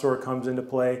QuantaStore comes into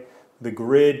play. The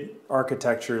grid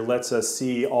architecture lets us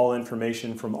see all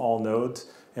information from all nodes,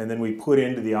 and then we put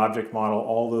into the object model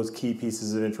all those key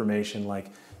pieces of information,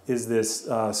 like is this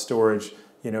storage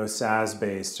SAS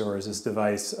based, or is this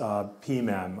device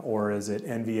PMEM, or is it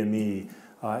NVMe,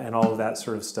 and all of that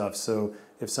sort of stuff. So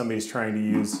if somebody's trying to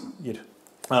use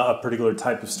a particular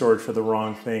type of storage for the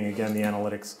wrong thing, again, the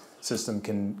analytics system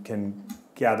can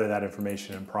gather that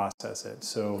information and process it.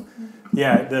 So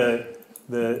yeah,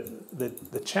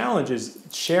 the challenge is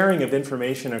sharing of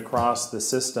information across the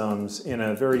systems in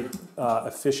a very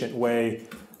efficient way.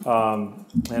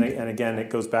 And again, it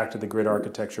goes back to the grid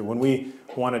architecture. When we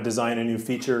want to design a new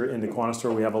feature into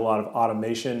QuantaStore, we have a lot of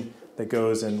automation that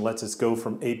goes and lets us go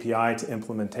from API to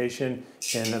implementation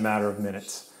in a matter of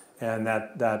minutes. And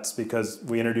that's because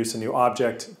we introduce a new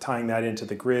object, tying that into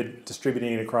the grid,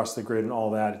 distributing it across the grid and all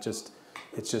that.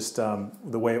 It's just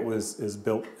the way it is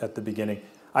built at the beginning.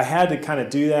 I had to kind of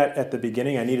do that at the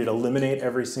beginning. I needed to eliminate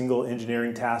every single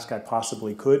engineering task I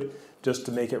possibly could just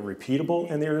to make it repeatable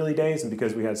in the early days, and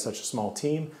because we had such a small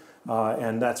team.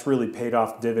 And that's really paid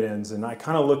off dividends. And I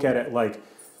kind of look at it like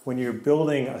when you're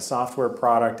building a software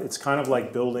product, it's kind of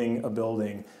like building a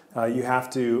building. You have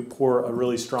to pour a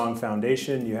really strong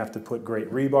foundation. You have to put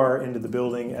great rebar into the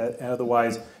building.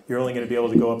 Otherwise, you're only going to be able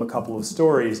to go up a couple of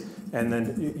stories, and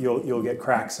then you'll get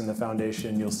cracks in the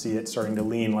foundation. You'll see it starting to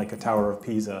lean like a Tower of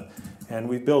Pisa. And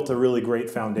we've built a really great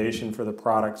foundation for the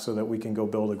product so that we can go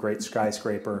build a great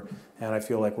skyscraper. And I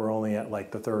feel like we're only at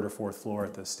like the 3rd or 4th floor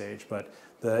at this stage. But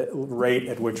the rate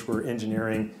at which we're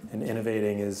engineering and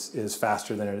innovating is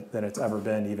faster than it's ever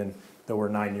been, even though we're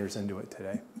 9 years into it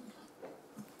today.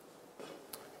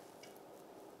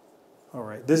 All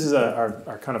right, this is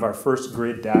our kind of our first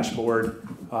grid dashboard.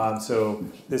 So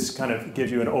this kind of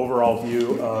gives you an overall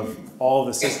view of all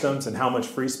the systems and how much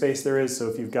free space there is. So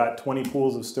if you've got 20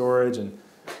 pools of storage and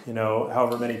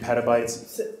however many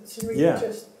petabytes. Sorry,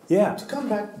 to come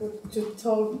back to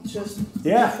talk just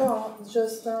before,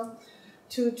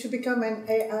 to become an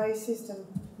AI system,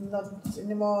 not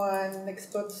anymore an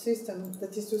expert system.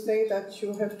 That is to say that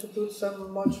you have to put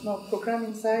some much more program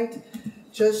inside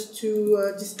just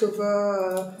to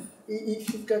discover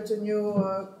if you've got a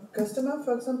new customer,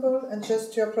 for example, and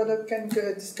just your product can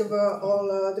discover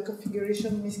all the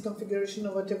configuration, misconfiguration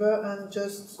or whatever, and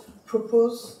just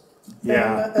propose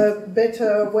a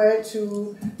better way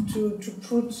to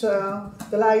put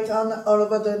the light on all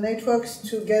over the networks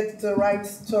to get the right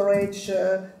storage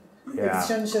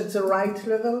exchange at the right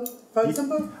level, for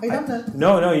example. I don't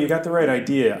know. No, you got the right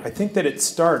idea. I think that it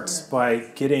starts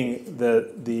by getting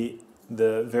the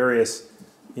various,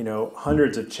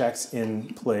 hundreds of checks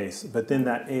in place, but then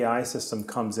that AI system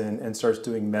comes in and starts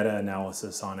doing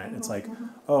meta-analysis on it. It's like,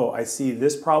 oh, I see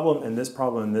this problem and this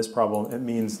problem and this problem. It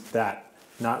means that,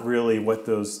 not really what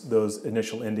those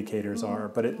initial indicators are,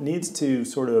 but it needs to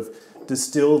sort of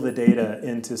distill the data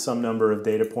into some number of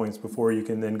data points before you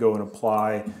can then go and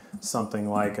apply something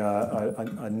like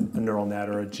a neural net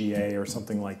or a GA or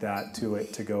something like that to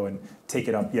it to go and take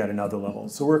it up yet another level.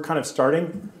 So we're kind of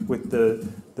starting with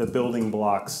the building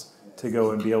blocks to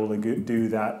go and be able to do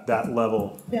that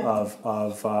level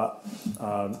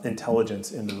of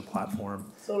intelligence into the platform.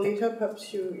 So later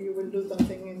perhaps you will do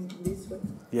something in this way.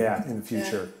 Yeah, in the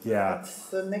future, That's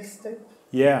the next step.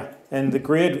 Yeah, and the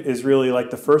grid is really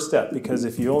like the first step, because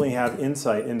if you only have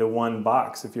insight into one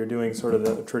box, if you're doing sort of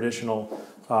the traditional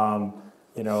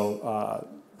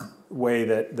way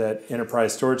that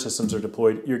enterprise storage systems are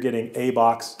deployed, you're getting a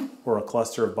box or a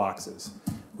cluster of boxes.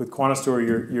 With QuantaStore,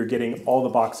 you're getting all the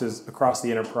boxes across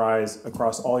the enterprise,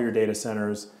 across all your data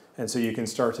centers, and so you can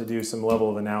start to do some level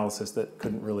of analysis that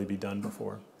couldn't really be done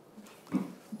before.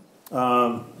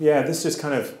 This just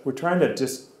kind of, we're trying to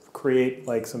just create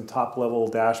like some top level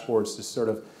dashboards to sort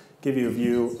of give you a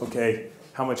view, okay,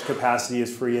 how much capacity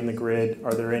is free in the grid?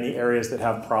 Are there any areas that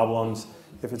have problems?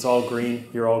 If it's all green,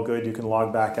 you're all good, you can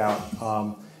log back out.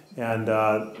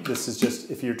 This is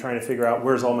just, if you're trying to figure out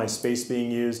where's all my space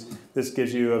being used, this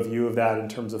gives you a view of that in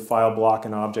terms of file, block,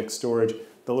 and object storage.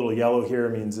 The little yellow here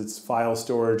means it's file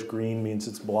storage, green means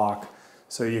it's block.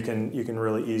 So you can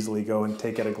really easily go and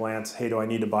take at a glance, hey, do I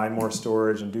need to buy more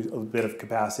storage, and do a bit of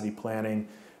capacity planning.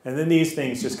 And then these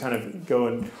things just kind of go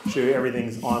and show you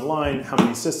everything's online, how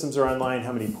many systems are online,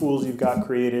 how many pools you've got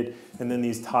created, and then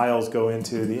these tiles go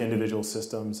into the individual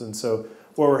systems. And so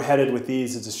where we're headed with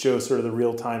these is to show sort of the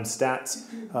real-time stats,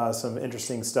 some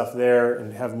interesting stuff there,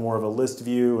 and have more of a list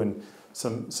view and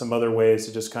some other ways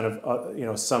to just kind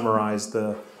of summarize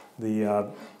the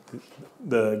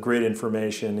grid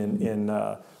information in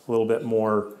a little bit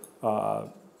more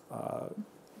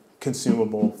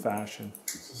consumable fashion.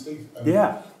 So Steve,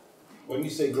 when you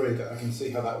say grid, I can see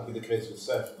how that would be the case with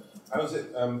Ceph. How is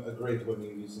it a grid when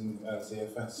you're using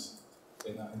ZFS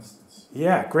in that instance?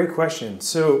 Yeah, great question.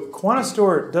 So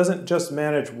QuantaStore doesn't just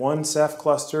manage one Ceph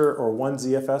cluster or one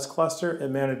ZFS cluster, it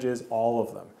manages all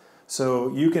of them.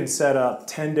 So you can set up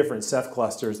 10 different Ceph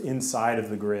clusters inside of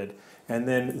the grid. And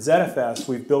then ZFS,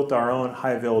 we've built our own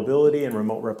high availability and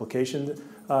remote replication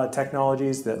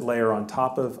technologies that layer on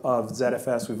top of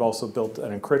ZFS. We've also built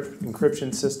an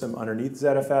encryption system underneath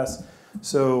ZFS.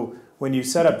 So when you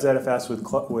set up ZFS with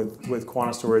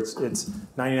QuantaStore, it's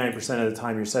 99% of the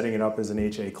time you're setting it up as an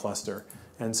HA cluster.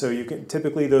 And so you can,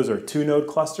 typically those are 2-node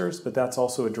clusters, but that's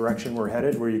also a direction we're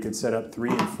headed, where you could set up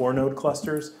 3- and 4-node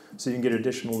clusters, so you can get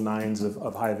additional 9s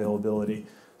of high availability.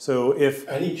 So if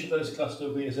and each of those clusters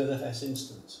will be a ZFS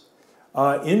instance.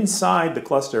 Inside the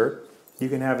cluster, you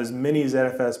can have as many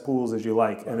ZFS pools as you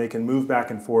like, and they can move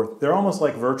back and forth. They're almost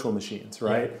like virtual machines,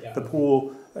 right? Yeah. The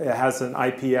pool has an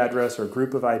IP address or a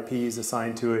group of IPs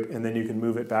assigned to it, and then you can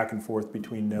move it back and forth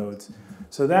between nodes.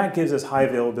 So that gives us high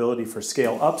availability for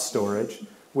scale-up storage.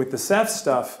 With the Ceph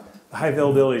stuff, the high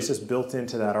availability is just built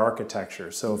into that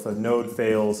architecture. So if a node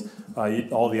fails,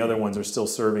 all the other ones are still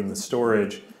serving the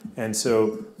storage. And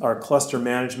so our cluster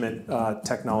management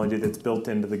technology that's built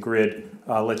into the grid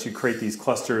lets you create these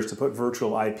clusters to put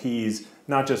virtual IPs,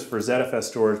 not just for ZFS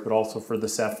storage, but also for the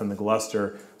Ceph and the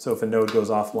Gluster. So if a node goes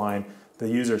offline, the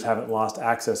users haven't lost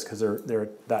access because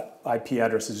that IP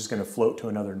address is just going to float to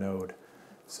another node.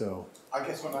 So I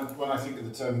guess when I think of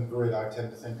the term grid, I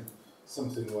tend to think of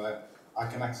something where I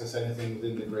can access anything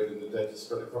within the grid and the data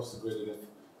spread across the grid, and if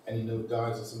any node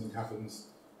dies or something happens,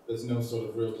 there's no sort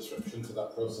of real disruption to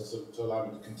that process to allow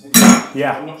me to continue.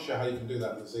 Yeah. I'm not sure how you can do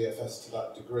that with ZFS to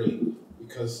that degree,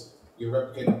 because you're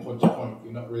replicating point to point.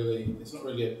 It's not really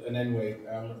an n-way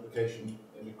replication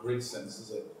in a grid sense,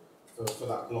 is it, for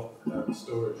that block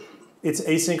storage? it's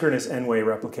asynchronous n-way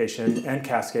replication and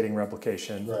cascading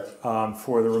replication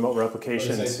for the remote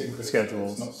replication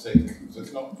schedules. It's not sync, so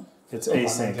it's not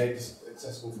async. data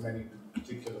accessible from any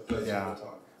particular place at the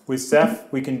time. With Ceph,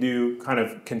 we can do kind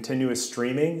of continuous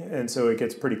streaming, and so it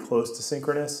gets pretty close to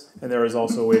synchronous, and there is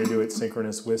also a way to do it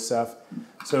synchronous with Ceph.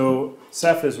 So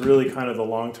Ceph is really kind of the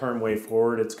long-term way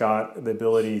forward. It's got the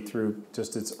ability through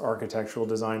just its architectural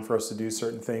design for us to do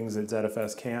certain things that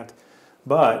ZFS can't.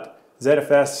 But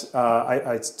ZFS,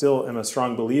 I still am a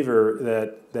strong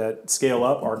believer that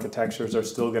scale-up architectures are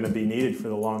still going to be needed for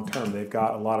the long term. They've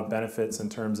got a lot of benefits in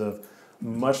terms of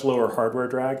much lower hardware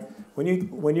drag.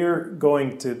 When you're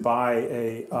going to buy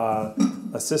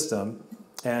a system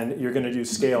and you're going to do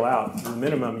scale out, the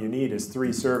minimum you need is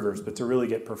 3 servers, but to really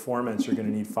get performance, you're going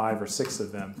to need 5 or 6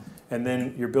 of them. And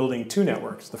then you're building 2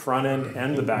 networks, the front end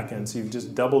and the back end, so you've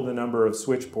just doubled the number of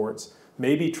switch ports,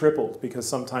 maybe tripled, because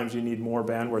sometimes you need more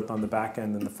bandwidth on the back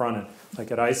end than the front end.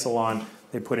 Like at Isilon,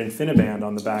 they put InfiniBand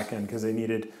on the back end because they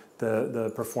needed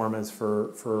the performance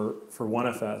for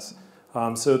 1FS.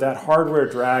 So that hardware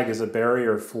drag is a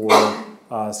barrier for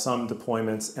some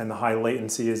deployments, and the high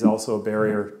latency is also a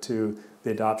barrier to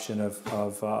the adoption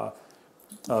of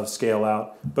scale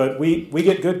out. But we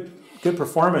get good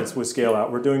performance with scale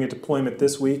out. We're doing a deployment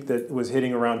this week that was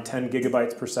hitting around 10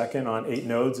 gigabytes per second on 8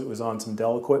 nodes. It was on some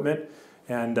Dell equipment,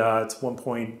 and it's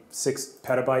 1.6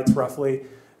 petabytes roughly.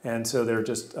 And so there are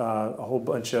just a whole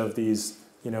bunch of these,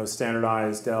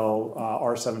 standardized Dell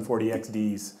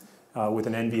R740XDs. With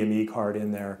an NVMe card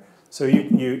in there. So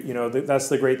that's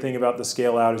the great thing about the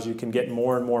scale out, is you can get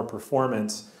more and more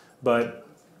performance, but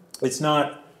it's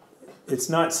not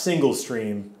single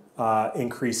stream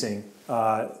increasing.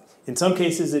 In some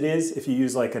cases it is, if you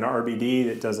use like an RBD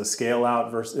that does a scale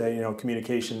out versus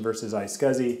communication versus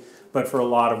iSCSI, but for a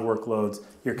lot of workloads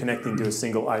you're connecting to a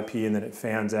single IP and then it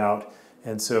fans out.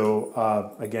 And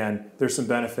so again, there's some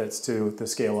benefits to the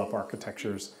scale up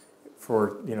architectures.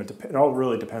 It all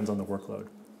really depends on the workload.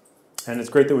 And it's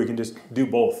great that we can just do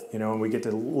both, and we get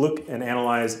to look and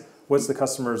analyze what's the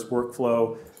customer's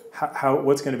workflow,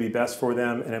 what's going to be best for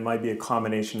them, and it might be a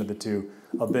combination of the two.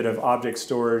 A bit of object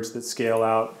storage that scale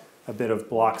out, a bit of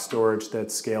block storage that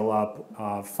scale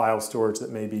up, file storage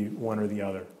that may be one or the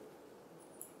other.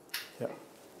 Yeah.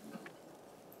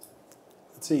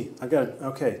 Let's see,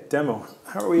 okay, demo.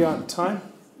 How are we on time?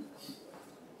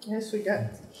 Yes, we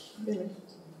got Billy.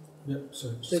 Yep,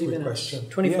 so just 30 a quick minutes. question.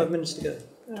 25 minutes to go.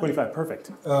 25,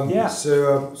 perfect. Yeah.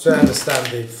 So I understand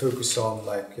they focus on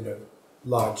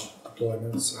large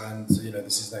deployments, and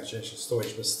this is next generation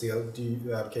storage, but still,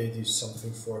 can you do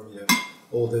something for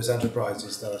all those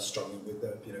enterprises that are struggling with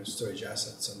their storage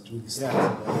assets and really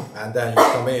stuff? And then you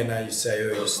come in and you say,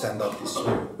 you stand up this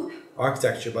new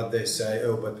architecture, but they say,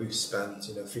 but we've spent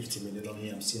 50 million on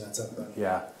EMC, etc.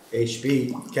 Yeah.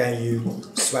 HP, can you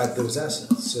sweat those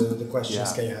assets? So the question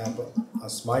is, can you help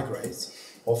us migrate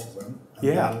off of them and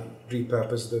then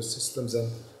repurpose those systems and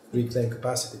reclaim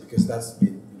capacity? Because that's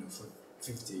been for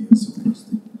 50 years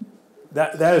supposedly.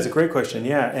 That is a great question,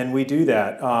 and we do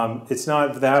that. It's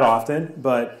not that often,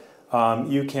 but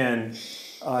you can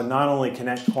not only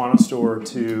connect QuantaStore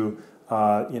to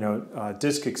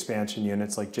disk expansion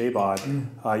units like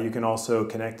JBOD, you can also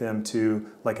connect them to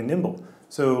like a Nimble.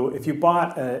 So if you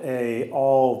bought a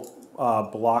all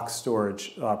block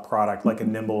storage product like a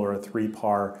Nimble or a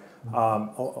 3PAR,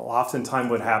 oftentimes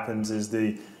what happens is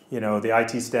the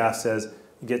IT staff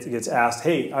gets asked,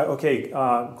 hey,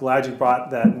 glad you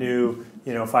bought that new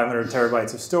 500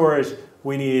 terabytes of storage.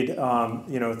 We need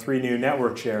 3 new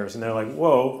network shares, and they're like,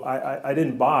 whoa, I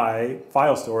didn't buy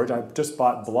file storage, I just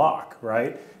bought block,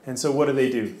 right? And so what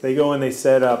do? They go and they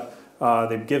set up,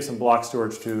 they give some block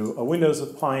storage to a Windows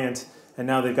appliance. And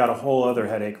now they've got a whole other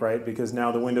headache, right? Because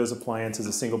now the Windows appliance is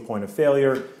a single point of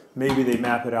failure. Maybe they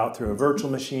map it out through a virtual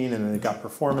machine, and then they've got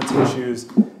performance issues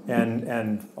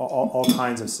and all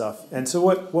kinds of stuff. And so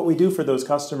what we do for those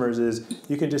customers is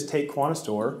you can just take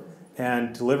QuantaStore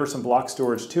and deliver some block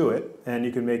storage to it, and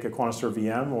you can make a QuantaStore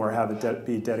VM or have it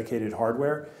be dedicated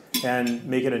hardware and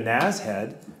make it a NAS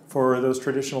head for those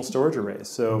traditional storage arrays.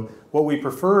 So what we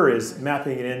prefer is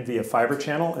mapping it in via fiber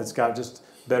channel. It's got just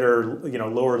better,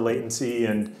 lower latency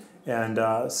and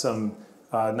some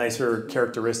nicer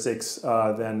characteristics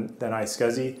than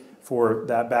iSCSI for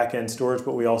that back-end storage,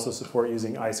 but we also support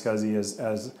using iSCSI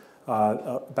as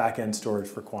back-end storage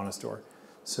for QuantaStore.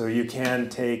 So you can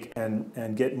take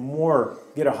and get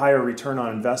a higher return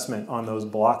on investment on those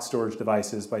block storage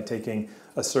devices by taking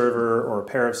a server or a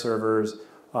pair of servers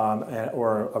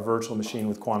or a virtual machine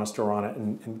with QuantaStore on it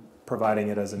and providing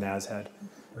it as a NAS head.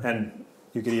 And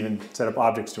you could even set up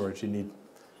object storage. You need,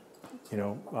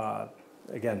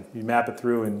 again, you map it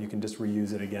through and you can just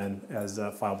reuse it again as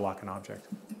a file block and object.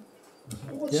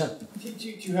 Do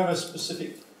you have a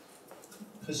specific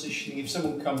positioning, if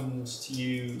someone comes to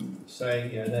you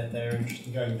saying, you know, they're interested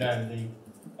in going down the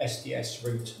SDS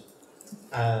route,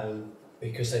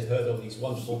 because they've heard all these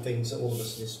wonderful things that all of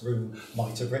us in this room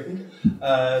might have written,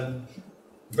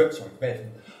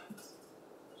 read.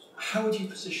 How would you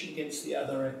position against the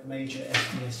other major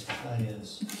SDS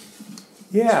players?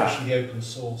 Yeah. Especially the open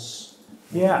source.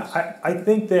 Yeah, I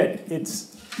think that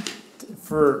it's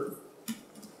for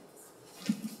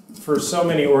so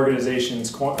many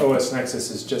organizations, OS Nexus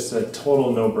is just a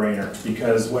total no-brainer,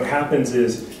 because what happens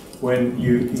is when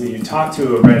you talk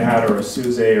to a Red Hat or a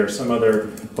SUSE or some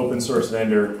other open source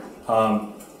vendor,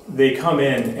 they come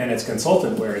in and it's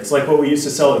consultantware. It's like what we used to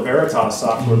sell at Veritas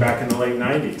software back in the late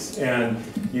 90s. And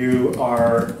you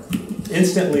are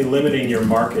instantly limiting your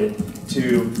market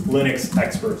to Linux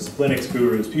experts, Linux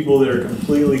gurus, people that are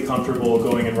completely comfortable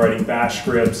going and writing bash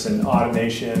scripts and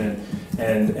automation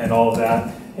and all of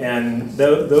that. And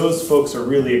those folks are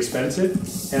really expensive,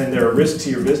 and they're a risk to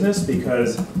your business,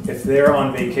 because if they're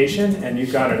on vacation and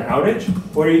you've got an outage,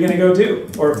 what are you going to go do?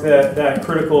 Or if that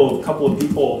critical couple of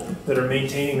people that are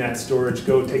maintaining that storage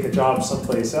go take a job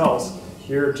someplace else,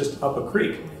 you're just up a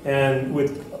creek. And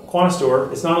with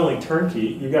Quantastore, it's not only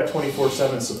turnkey, you've got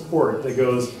 24/7 support that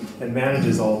goes and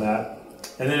manages all that.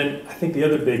 And then I think the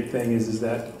other big thing is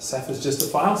that Ceph is just a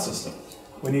file system.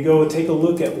 When you go take a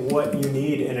look at what you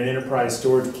need in an enterprise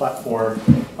storage platform,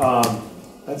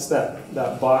 that's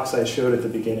that box I showed at the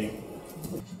beginning.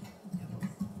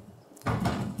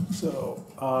 So,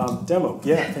 demo,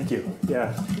 yeah, thank you,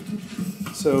 yeah.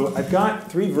 So I've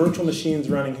got 3 virtual machines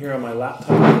running here on my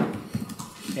laptop,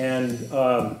 and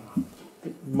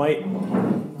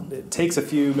it takes a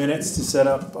few minutes to set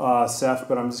up Ceph,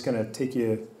 but I'm just going to take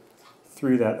you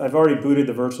through that. I've already booted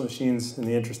the virtual machines in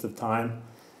the interest of time.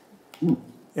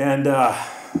 And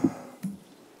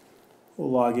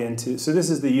we'll log into, so this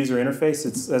is the user interface.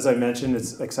 It's, as I mentioned,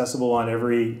 it's accessible on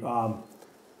every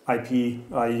IP.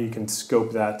 You can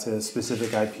scope that to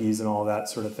specific IPs and all that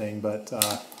sort of thing. But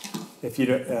if you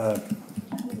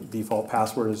don't, default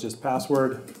password is just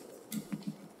password.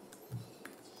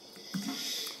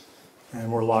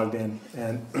 And we're logged in,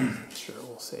 and sure,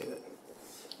 we'll save it.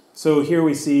 So here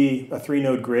we see a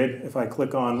 3-node grid. If I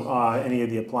click on any of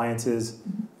the appliances,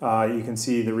 you can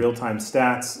see the real-time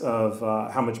stats of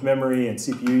how much memory and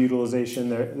CPU utilization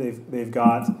they've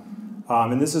got.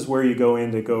 And this is where you go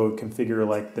in to go configure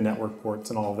like the network ports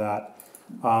and all of that.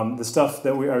 The stuff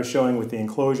that I was showing with the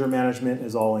enclosure management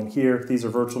is all in here. These are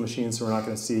virtual machines, so we're not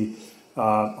going to see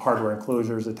hardware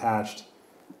enclosures attached.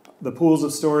 The pools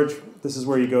of storage, this is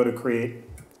where you go to create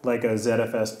like a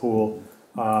ZFS pool.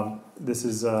 This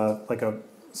is like a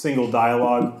single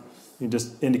dialog. You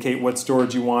just indicate what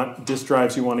storage you want, disk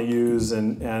drives you want to use,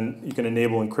 and you can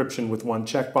enable encryption with one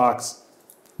checkbox.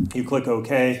 You click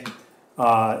OK,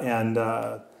 and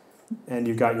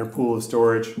you've got your pool of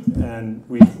storage. And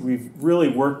we've really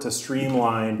worked to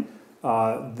streamline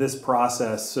this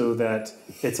process so that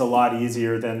it's a lot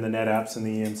easier than the NetApps and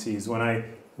the EMCs. When I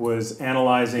was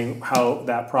analyzing how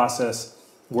that process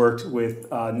worked with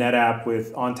NetApp,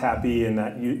 with ONTAP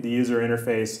and the user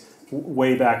interface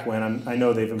way back when. I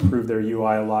know they've improved their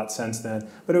UI a lot since then,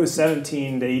 but it was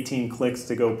 17 to 18 clicks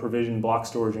to go provision block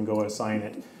storage and go assign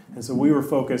it. And so we were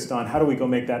focused on how do we go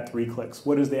make that 3 clicks?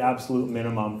 What is the absolute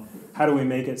minimum? How do we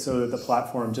make it so that the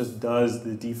platform just does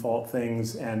the default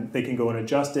things, and they can go and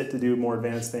adjust it to do more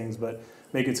advanced things, but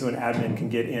make it so an admin can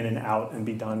get in and out and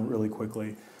be done really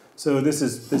quickly. So this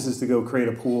is to go create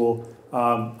a pool.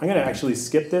 I'm going to actually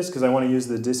skip this because I want to use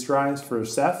the disk drives for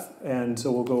Ceph, and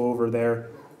so we'll go over there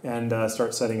and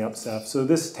start setting up Ceph. So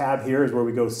this tab here is where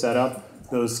we go set up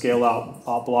those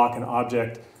scale-out block and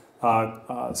object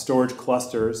storage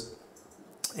clusters.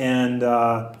 And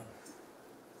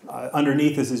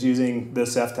underneath this is using the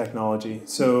Ceph technology.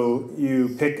 So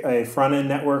you pick a front-end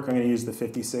network. I'm going to use the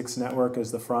 56 network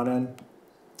as the front end,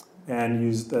 and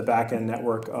use the back-end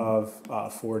network of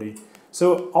 40.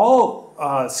 So all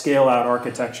scale-out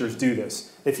architectures do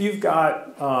this. If you've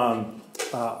got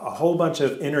a whole bunch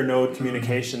of inter-node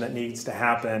communication that needs to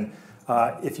happen,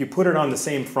 if you put it on the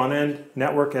same front-end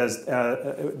network as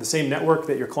the same network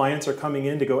that your clients are coming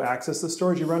in to go access the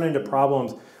storage, you run into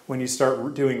problems when you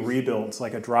start doing rebuilds.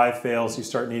 Like a drive fails, you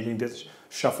start needing to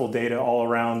shuffle data all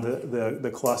around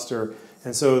the cluster.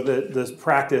 And so the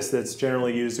practice that's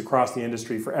generally used across the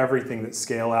industry for everything that's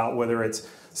scale out, whether it's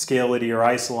Scality or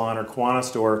Isilon or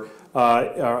Quantastore,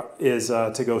 is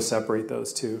to go separate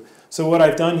those two. So what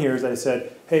I've done here is I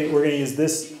said, hey, we're going to use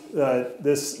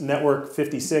this network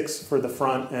 56 for the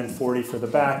front and 40 for the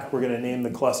back. We're going to name the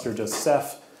cluster just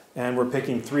Ceph, and we're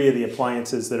picking 3 of the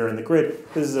appliances that are in the grid.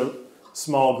 This is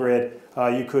small grid.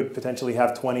 You could potentially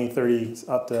have 20, 30,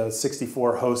 up to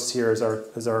 64 hosts here as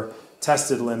our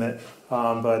tested limit,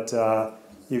 but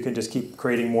you can just keep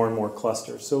creating more and more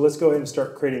clusters. So let's go ahead and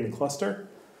start creating the cluster.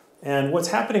 And what's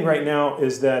happening right now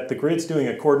is that the grid's doing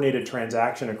a coordinated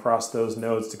transaction across those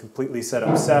nodes to completely set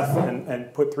up Ceph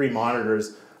and put 3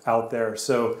 monitors out there.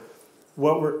 So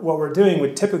what we're doing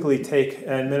would typically take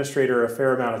an administrator a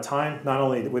fair amount of time. Not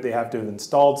only would they have to have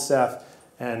installed Ceph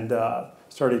and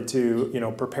started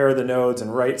to prepare the nodes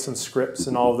and write some scripts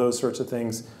and all of those sorts of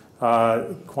things,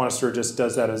 QuantaStor just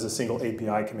does that as a single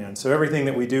API command. So everything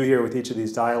that we do here with each of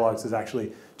these dialogues is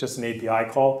actually just an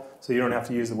API call. So you don't have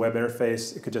to use the web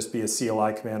interface. It could just be a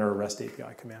CLI command or a REST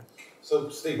API command. So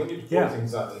Steve, when you deploy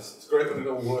things like this, it's great when it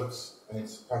all works and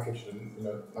it's packaged and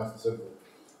nice and simple.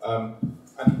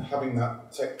 And having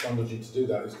that technology to do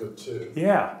that is good too.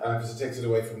 Yeah. Because it takes it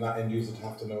away from that end user to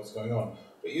have to know what's going on.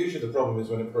 But usually the problem is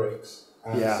when it breaks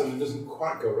and something doesn't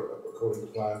quite go according to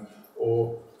plan,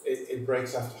 or it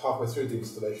breaks after halfway through the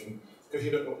installation because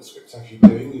you don't know what the script's actually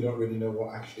doing. You don't really know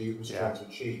what actually it was trying to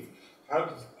achieve.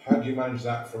 How do you manage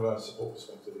that from a support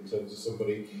perspective in terms of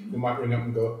somebody who might ring up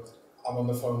and go, I'm on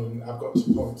the phone and I've got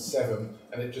to point 7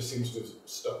 and it just seems to have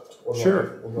stopped. What do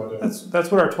I do?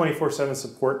 That's what our 24/7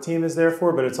 support team is there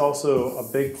for, but it's also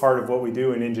a big part of what we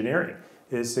do in engineering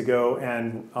is to go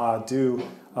and do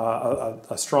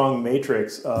a strong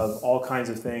matrix of all kinds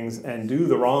of things and do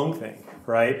the wrong thing,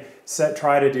 right?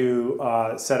 Try to do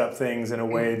set up things in a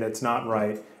way that's not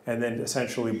right and then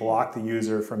essentially block the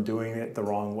user from doing it the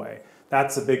wrong way.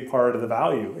 That's a big part of the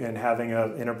value in having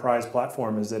an enterprise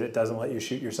platform is that it doesn't let you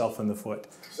shoot yourself in the foot.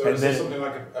 So is there something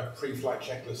like a pre-flight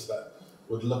checklist that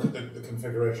would look at the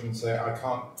configuration and say, I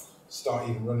can't start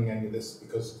even running any of this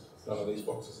because none of these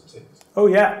boxes are ticked? Oh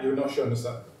yeah. You're not showing us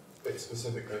that bit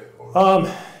specifically?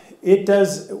 Or? It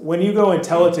does, when you go and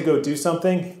tell it to go do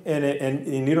something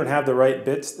and you don't have the right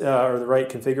bits or the right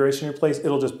configuration in place,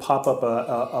 it'll just pop up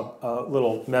a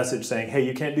little message saying, hey,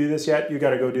 you can't do this yet, you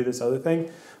got to go do this other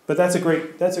thing. But that's a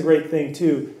great thing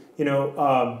too.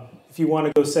 If you want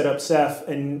to go set up Ceph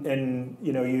and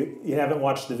you haven't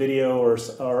watched the video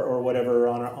or whatever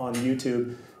on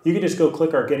YouTube, you can just go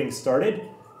click our Getting Started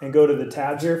and go to the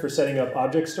tab here for setting up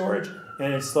object storage.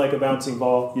 And it's like a bouncing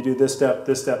ball. You do this step,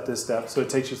 this step, this step. So it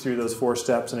takes you through those 4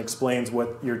 steps and explains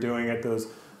what you're doing at those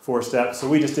 4 steps. So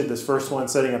we just did this first one,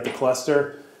 setting up the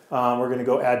cluster. We're going to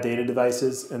go add data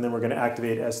devices, and then we're going to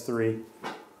activate S3.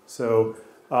 So,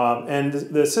 and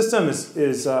the system is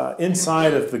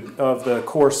inside of the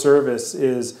core service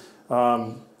is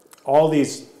all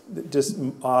these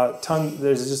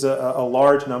there's just a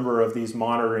large number of these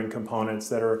monitoring components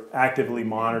that are actively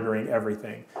monitoring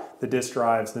everything. The disk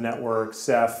drives, the network,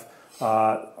 Ceph,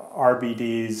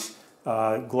 RBDs,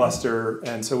 Gluster,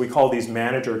 and so we call these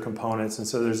manager components. And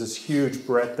so there's this huge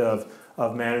breadth of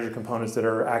manager components that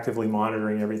are actively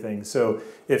monitoring everything. So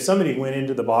if somebody went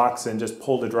into the box and just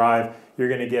pulled a drive, you're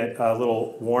going to get a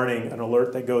little warning, an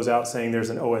alert that goes out saying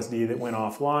there's an OSD that went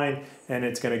offline, and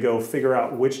it's going to go figure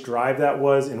out which drive that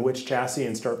was in which chassis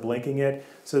and start blinking it.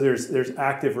 So there's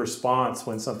active response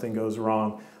when something goes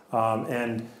wrong.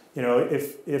 And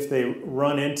if they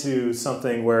run into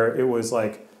something where it was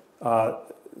like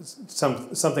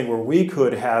something where we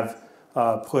could have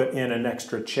put in an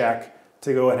extra check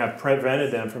to go and have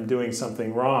prevented them from doing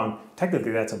something wrong,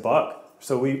 technically that's a bug.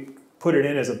 So we put it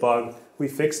in as a bug. We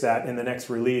fix that in the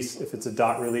next release if it's a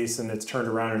dot release and it's turned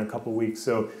around in a couple weeks.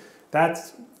 So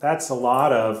that's a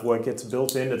lot of what gets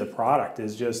built into the product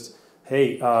is just,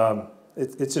 hey,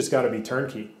 it's just got to be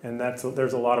turnkey. And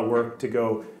there's a lot of work to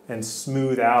go and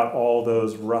smooth out all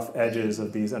those rough edges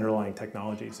of these underlying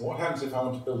technologies. What happens if I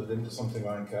want to build it into something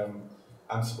like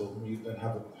Ansible and you then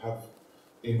have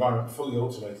the environment fully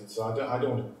automated? So I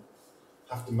don't want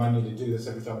to have to manually do this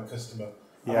every time a customer.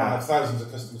 I have thousands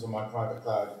of customers on my private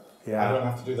cloud. Yeah. I don't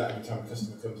have to do that every time a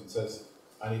customer comes and says,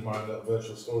 I need my own little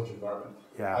virtual storage environment.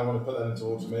 Yeah. I want to put that into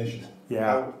automation.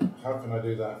 Yeah. How can I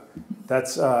do that?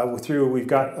 That's we've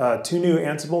got 2 new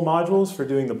Ansible modules for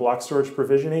doing the block storage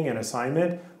provisioning and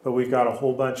assignment, but we've got a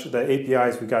whole bunch of the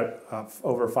APIs. We've got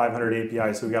over 500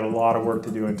 APIs, so we've got a lot of work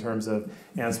to do in terms of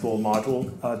Ansible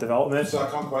module development. So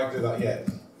I can't quite do that yet.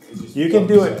 You can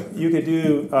do it. You could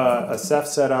do a Ceph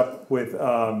setup with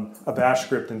a bash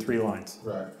script in 3 lines.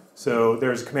 Right. So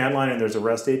there's a command line and there's a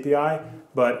REST API,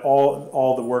 but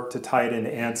all the work to tie it into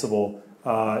Ansible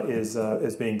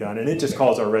is being done, and it just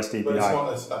calls our REST API. But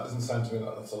that doesn't sound to me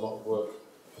like that's a lot of work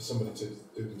for somebody to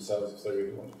do themselves if they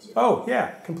really wanted to. Oh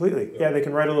yeah, completely. Yeah, they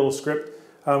can write a little script.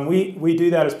 We do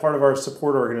that as part of our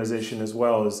support organization as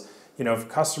well. As if a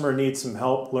customer needs some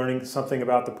help learning something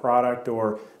about the product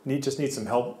or just needs some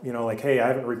help, like, hey, I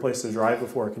haven't replaced the drive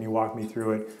before, can you walk me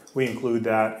through it? We include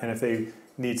that. And if they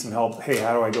need some help, hey,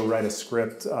 how do I go write a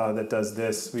script that does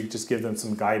this? We just give them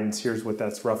some guidance. Here's what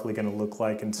that's roughly going to look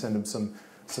like, and send them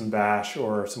some bash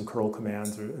or some curl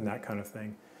commands and that kind of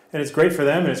thing. And it's great for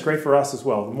them, and it's great for us as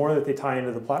well. The more that they tie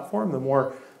into the platform, the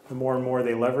more and more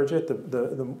they leverage it,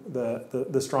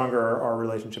 the stronger our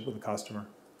relationship with the customer.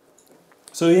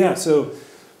 So yeah,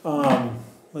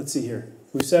 let's see here.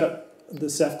 We've set up the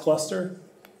Ceph cluster.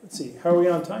 Let's see, how are we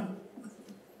on time?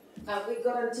 We've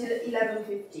got until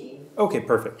 11:15. Okay,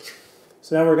 perfect.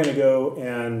 So now we're going to go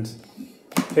and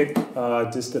pick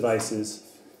disk devices.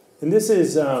 And this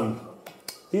is,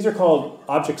 these are called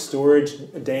object storage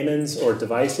daemons or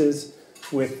devices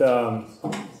with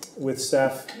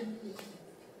Ceph.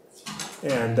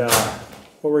 And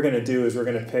what we're going to do is we're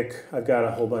going to pick, I've got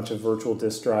a whole bunch of virtual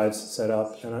disk drives set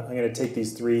up, and I'm going to take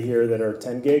these 3 here that are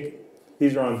 10 gig.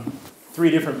 These are on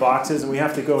 3 different boxes, and we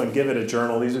have to go and give it a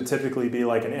journal. These would typically be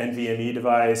like an NVMe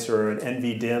device or an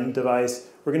NVDIMM device.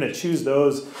 We're going to choose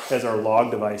those as our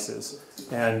log devices.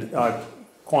 And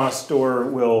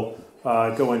QuantaStore will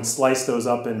go and slice those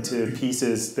up into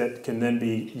pieces that can then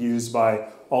be used by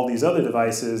all these other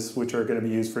devices, which are going to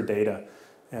be used for data.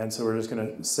 And so we're just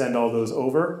going to send all those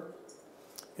over.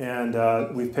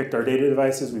 And we've picked our data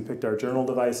devices, we picked our journal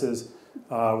devices,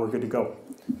 we're good to go.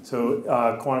 So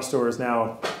QuantaStore is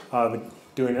now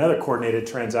doing another coordinated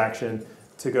transaction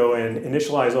to go and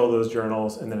initialize all those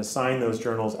journals and then assign those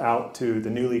journals out to the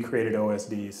newly created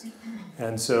OSDs.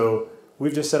 And so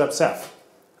we've just set up Ceph.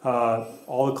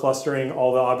 All the clustering,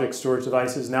 all the object storage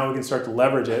devices, now we can start to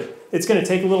leverage it. It's going to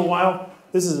take a little while.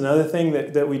 This is another thing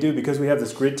that we do because we have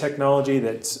this grid technology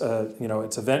that's,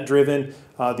 it's event-driven.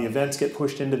 The events get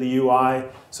pushed into the UI,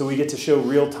 so we get to show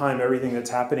real-time everything that's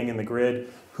happening in the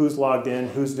grid, who's logged in,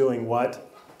 who's doing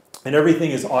what, and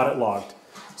everything is audit logged.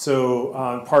 So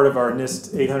part of our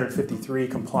NIST 853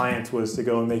 compliance was to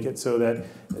go and make it so that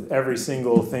every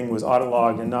single thing was audit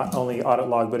logged, and not only audit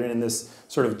logged, but in this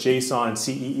sort of JSON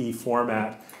CEE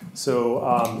format. So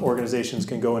organizations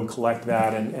can go and collect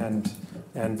that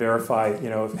and verify,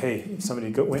 if, hey, if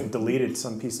somebody went and deleted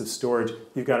some piece of storage,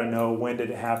 you've got to know when did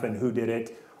it happen, who did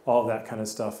it, all that kind of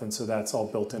stuff. And so that's all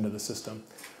built into the system.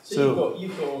 So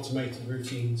you've got automated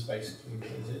routines, basically,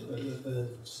 is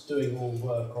it? Just doing all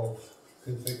work of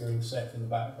configuring Ceph in the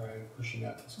background, pushing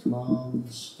out these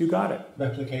commands. You got it.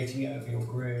 Replicating it over your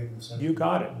grid and so on. You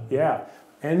got it, yeah.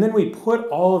 And then we put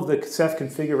all of the Ceph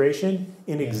configuration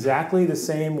in exactly the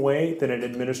same way that an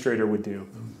administrator would do.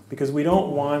 Because we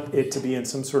don't want it to be in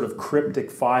some sort of cryptic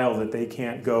file that they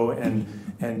can't go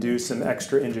and do some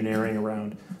extra engineering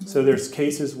around. So there's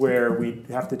cases where we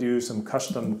have to do some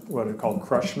custom, what are called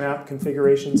crush map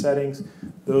configuration settings.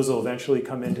 Those will eventually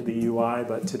come into the UI,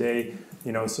 but today,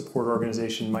 a support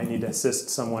organization might need to assist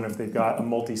someone if they've got a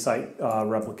multi-site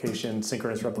replication,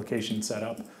 synchronous replication set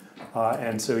up.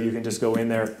 And so you can just go in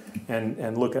there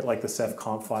and look at like the Ceph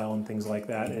comp file and things like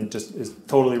that, and it just is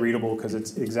totally readable because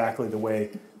it's exactly the way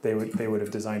they would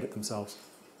have designed it themselves.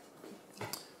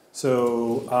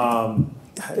 So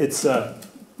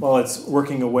while it's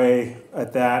working away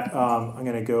at that, I'm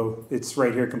going to go. It's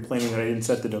right here complaining that I didn't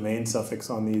set the domain suffix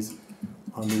on these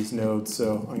nodes,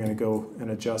 so I'm going to go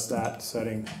and adjust that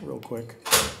setting real quick.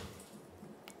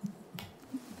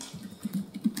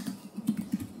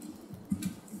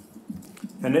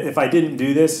 And if I didn't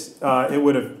do this, it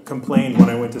would have complained when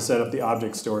I went to set up the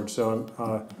object storage.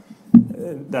 So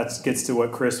that gets to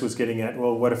what Chris was getting at.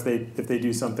 Well, what if they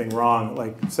do something wrong?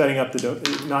 Like setting up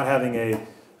not having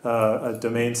a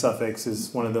domain suffix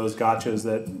is one of those gotchas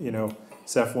that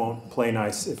Ceph won't play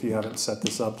nice if you haven't set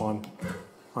this up on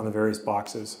the various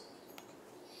boxes.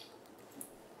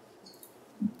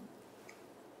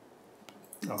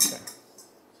 Okay.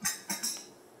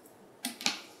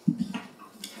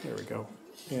 There we go.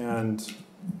 And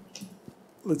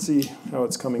let's see how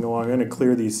it's coming along. I'm going to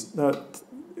clear these.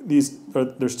 There's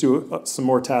some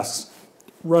more tasks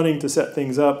running to set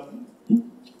things up. I'm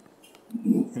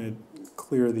going to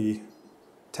clear the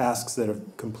tasks that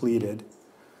have completed.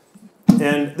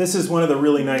 And this is one of the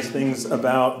really nice things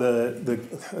about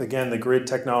the grid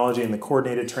technology and the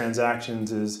coordinated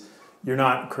transactions is you're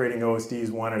not creating OSDs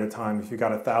one at a time. If you've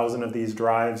got 1,000 of these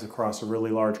drives across a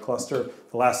really large cluster,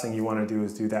 the last thing you want to do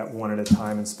is do that one at a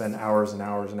time and spend hours and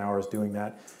hours and hours doing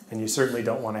that. And you certainly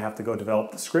don't want to have to go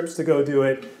develop the scripts to go do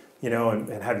it,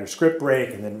 and have your script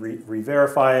break and then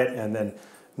re-verify it and then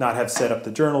not have set up the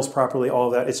journals properly, all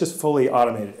of that. It's just fully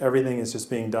automated. Everything is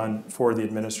just being done for the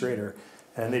administrator.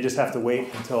 And they just have to wait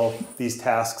until these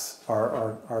tasks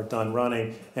are done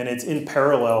running. And it's in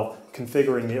parallel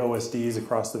configuring the OSDs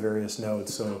across the various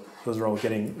nodes. So those are all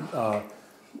getting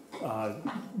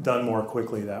done more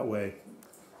quickly that way.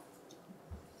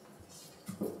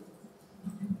 It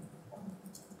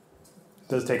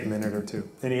does take a minute or two.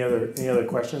 Any other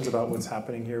questions about what's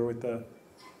happening here with the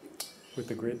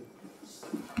grid?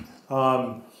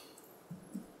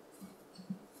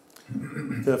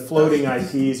 The floating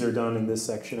IPs are done in this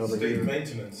section over here.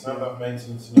 Maintenance. How about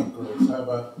maintenance and upgrades? How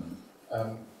about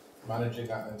managing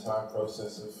that entire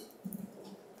process of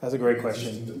That's a great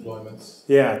question. Deployments.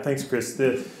 Yeah, thanks, Chris.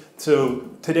 So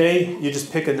today you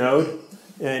just pick a node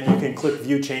and you can click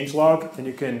View Changelog, and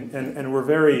you can and we're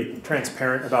very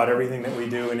transparent about everything that we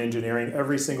do in engineering.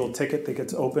 Every single ticket that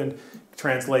gets opened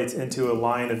translates into a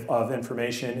line of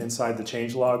information inside the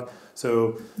changelog.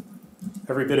 So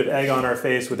every bit of egg on our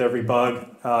face with every bug,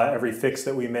 every fix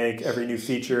that we make, every new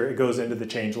feature, it goes into the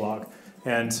changelog.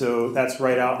 And so that's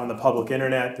right out on the public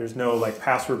internet. There's no like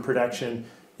password protection.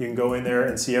 You can go in there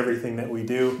and see everything that we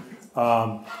do.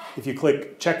 If you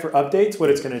click check for updates, what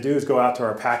it's going to do is go out to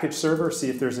our package server, see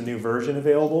if there's a new version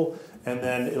available, and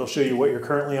then it'll show you what you're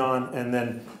currently on, and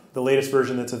then the latest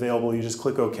version that's available, you just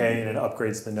click OK and it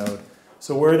upgrades the node.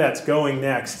 So where that's going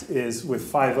next is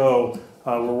with 5.0,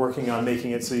 we're working on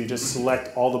making it so you just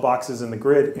select all the boxes in the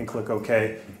grid and click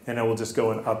OK, and it will just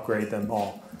go and upgrade them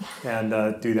all and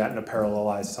do that in a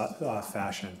parallelized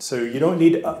fashion. So you don't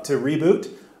need to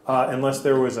reboot unless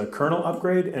there was a kernel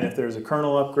upgrade, and if there's a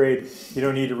kernel upgrade, you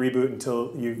don't need to reboot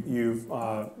until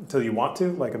you want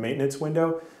to, like a maintenance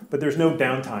window. But there's no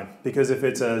downtime, because if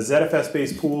it's a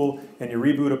ZFS-based pool and you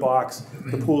reboot a box,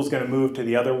 the pool is going to move to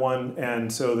the other one,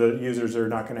 and so the users are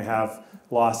not going to have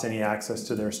lost any access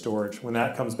to their storage. When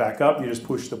that comes back up, you just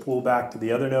push the pool back to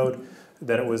the other node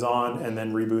that it was on, and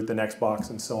then reboot the next box,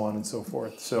 and so on and so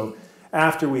forth. So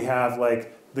after we have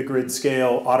like the grid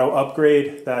scale auto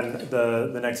upgrade, then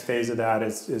the next phase of that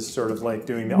is sort of like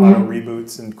doing the auto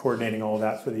reboots and coordinating all of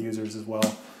that for the users as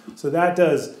well. So that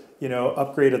does,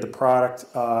 upgrade of the product,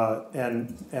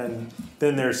 and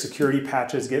then there's security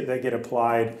patches that get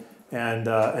applied, and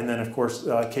then of course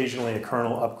occasionally a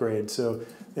kernel upgrade. So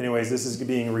anyways, this is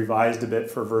being revised a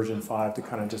bit for version 5 to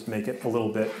kind of just make it a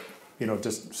little bit,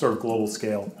 just sort of global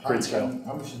scale, grid scale.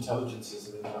 How much intelligence is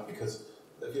in that? Because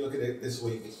if you look at it this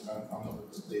week, I'm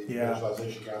not the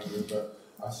visualization gathering, but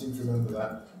I seem to remember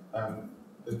that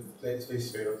the latest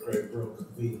vSphere upgrade broke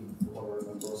Veeam, from what I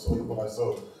remember, or what I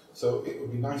saw. So it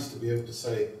would be nice to be able to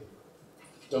say,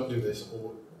 don't do this,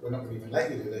 or we're not going to even let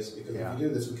you do this, because if you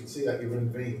do this, we can see that you run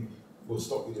Veeam, we'll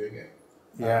stop you doing it.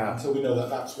 Until we know that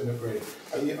that's been upgraded.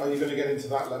 Are you going to get into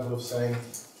that level of saying,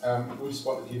 we've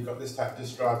spotted you've got this type of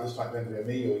disk drive, this type of NVMe,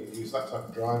 or you use that type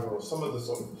of driver, or some other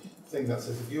sort of thing that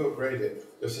says if you upgrade it,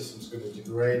 your system's going to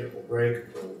degrade or break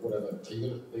or whatever. Are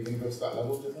you going to go to that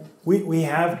level, do you think? We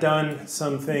have done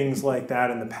some things like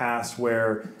that in the past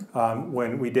where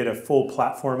when we did a full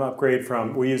platform upgrade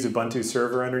we used Ubuntu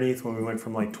server underneath when we went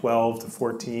from like 12 to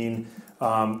 14.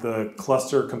 The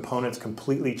cluster components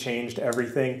completely changed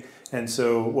everything. And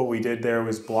so what we did there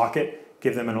was block it,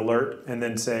 give them an alert, and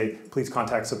then say, please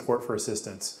contact support for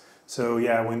assistance. So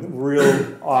yeah, when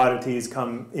real oddities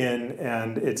come in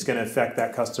and it's going to affect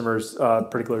that customer's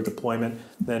particular deployment,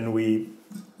 then we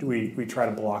try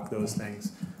to block those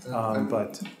things.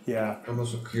 But yeah. I'm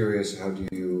also curious, how do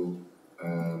you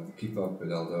keep up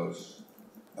with all those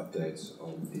updates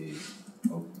on the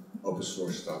open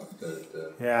source stuff,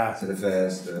 the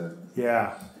ZFS,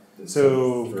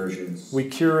 So versions. We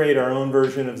curate our own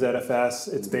version of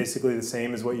ZFS. It's basically the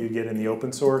same as what you get in the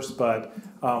open source, but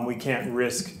we can't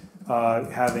risk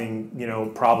having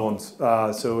problems.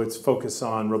 So it's focused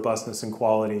on robustness and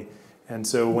quality. And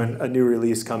so when a new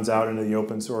release comes out into the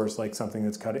open source, like something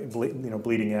that's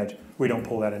bleeding edge, we don't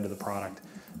pull that into the product.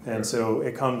 And so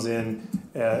it comes in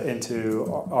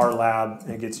into our lab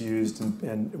and it gets used,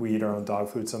 and we eat our own dog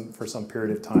food for some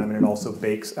period of time, and it also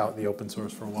bakes out in the open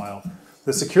source for a while.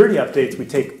 The security updates we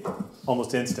take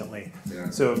almost instantly.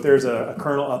 So if there's a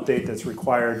kernel update that's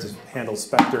required to handle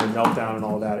Spectre and Meltdown and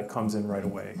all that, it comes in right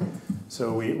away.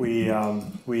 So we are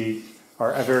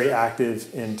very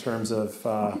active in terms of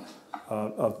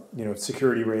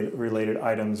security related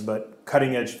items, but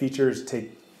cutting edge features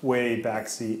take way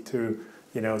backseat to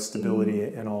stability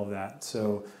and all of that.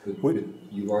 So but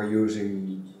you are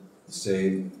using the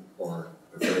same or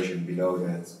a version below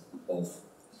that of,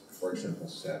 for example,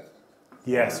 SET.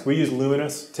 Yes, we use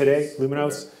Luminous today.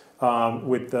 Luminous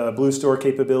with the Blue Store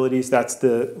capabilities. That's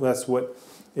what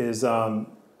is what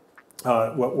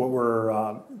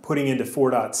we're putting into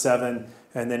 4.7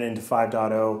 and then into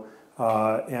 5.0.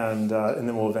 and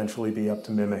then we'll eventually be up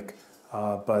to Mimic.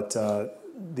 What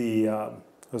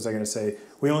was I going to say?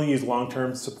 We only use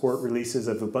long-term support releases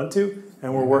of Ubuntu,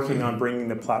 and we're working on bringing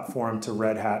the platform to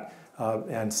Red Hat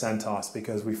and CentOS,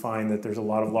 because we find that there's a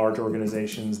lot of large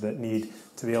organizations that need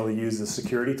to be able to use the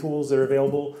security tools that are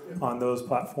available on those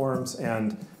platforms.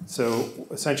 And so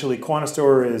essentially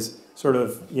QuantaStore is sort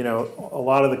of, you know, a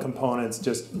lot of the components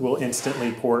just will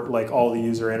instantly port, like all the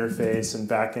user interface and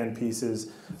back-end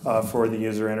pieces for the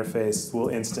user interface will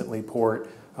instantly port.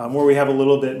 Where we have a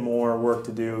little bit more work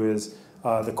to do is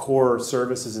the core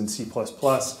services in C++,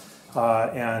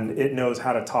 and it knows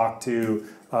how to talk to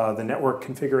the network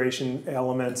configuration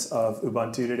elements of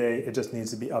Ubuntu today. It just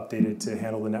needs to be updated to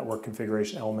handle the network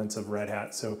configuration elements of Red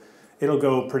Hat. So it'll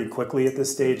go pretty quickly at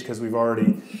this stage because we've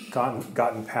already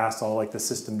gotten past all like the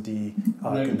systemd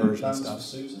conversion stuff. For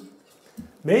Susan?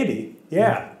 Maybe,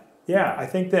 yeah. Yeah, I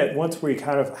think that once we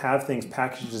kind of have things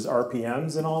packaged as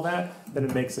RPMs and all that, then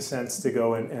it makes a sense to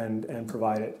go and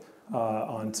provide it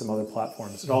on some other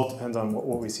platforms. It all depends on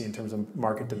what we see in terms of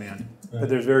market demand. Right. But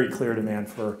there's very clear demand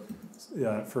for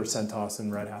CentOS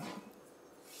and Red Hat.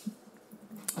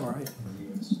 All right.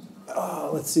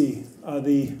 Let's see.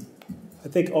 I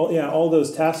think all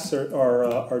those tasks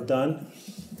are done,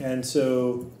 and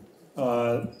so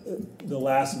the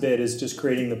last bit is just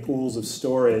creating the pools of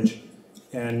storage.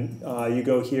 And you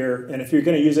go here, and if you're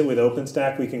going to use it with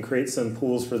OpenStack, we can create some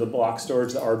pools for the block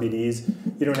storage, the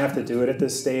RBDs. You don't have to do it at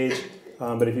this stage,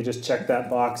 but if you just check that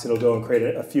box, it'll go and create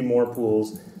a few more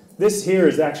pools. This here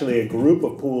is actually a group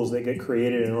of pools that get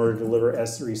created in order to deliver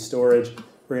S3 storage.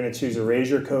 We're going to choose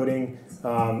erasure coding,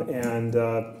 and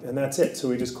that's it. So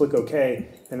we just click OK,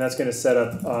 and that's going to set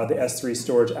up the S3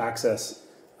 storage access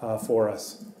for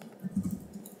us.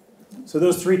 So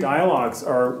those three dialogues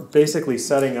are basically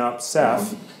setting up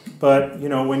Ceph, but you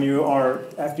know,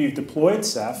 after you've deployed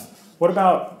Ceph, what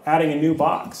about adding a new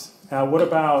box? What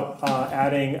about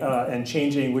adding and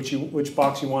changing which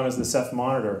box you want as the Ceph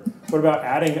monitor? What about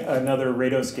adding another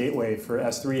Rados gateway for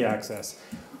S3 access?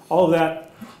 All of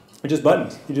that are just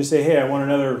buttons. You just say, hey, I want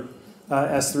another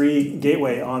S3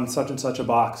 gateway on such and such a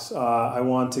box. I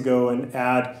want to go and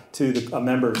add a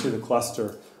member to the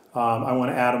cluster. I want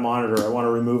to add a monitor. I want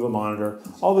to remove a monitor.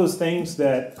 All those things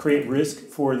that create risk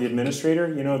for the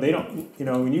administrator. You know, they don't. You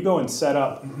know, when you go and set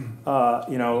up,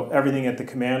 everything at the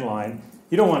command line,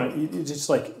 you don't want to. It's just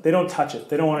like they don't touch it.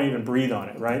 They don't want to even breathe on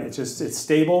it. Right? It's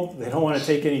stable. They don't want to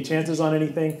take any chances on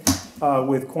anything.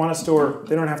 With QuantaStore,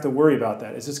 they don't have to worry about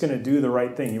that. It's just going to do the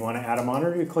right thing. You want to add a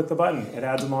monitor, you click the button. It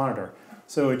adds a monitor.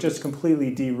 So it just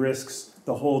completely de-risks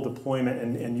the whole deployment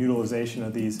and utilization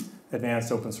of these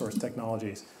advanced open source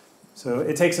technologies. So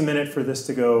it takes a minute for this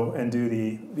to go and do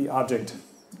the object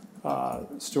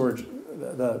storage,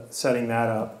 the setting that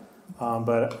up.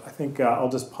 But I think I'll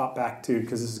just pop back to,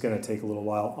 because this is going to take a little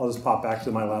while, I'll just pop back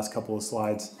to my last couple of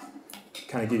slides,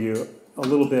 kind of give you a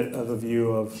little bit of a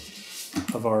view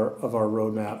of our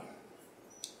roadmap.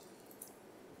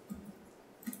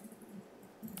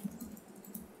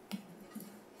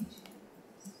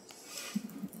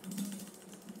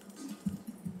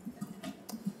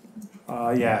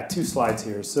 Yeah, 2 slides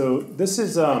here. So this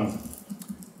is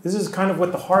kind of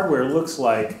what the hardware looks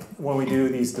like when we do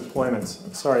these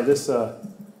deployments. Sorry,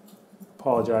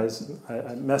 apologize,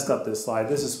 I messed up this slide.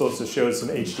 This is supposed to show some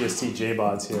HDSC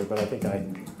JBODs here, but I think I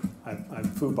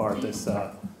foobarred this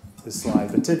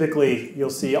slide. But typically, you'll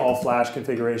see all flash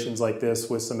configurations like this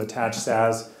with some attached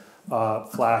SAS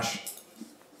flash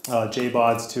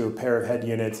JBODs to a pair of head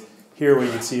units. Here what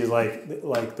you can see is like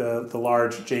the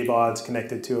large JBODs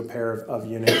connected to a pair of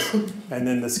units, and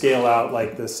then the scale out,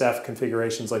 like the Ceph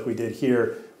configurations like we did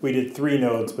here. We did 3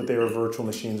 nodes, but they were virtual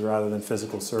machines rather than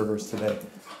physical servers today.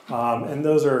 And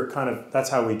those are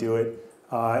that's how we do it.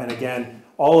 And again,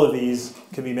 all of these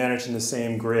can be managed in the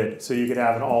same grid. So you could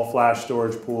have an all-flash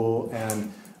storage pool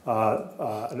and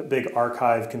a big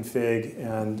archive config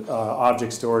and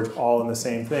object storage all in the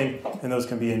same thing, and those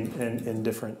can be in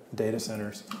different data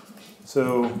centers.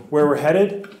 So where we're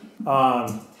headed,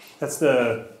 that's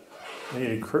I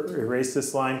need to erase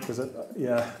this line because,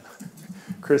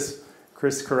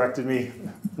 Chris corrected me.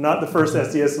 Not the first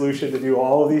SDS solution to do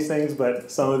all of these things, but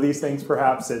some of these things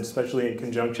perhaps, especially in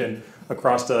conjunction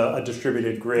across a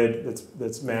distributed grid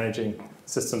that's managing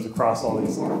systems across all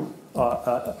these,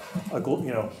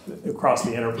 across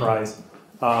the enterprise.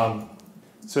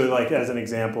 So like as an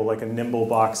example, like a Nimble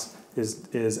box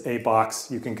is a box.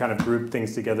 You can kind of group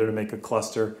things together to make a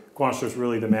cluster. QuantaStore is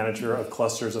really the manager of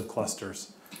clusters of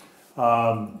clusters.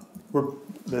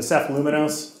 The Ceph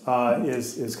Luminos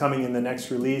is coming in the next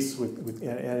release and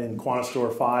in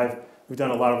QuantaStore 5. We've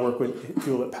done a lot of work with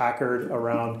Hewlett-Packard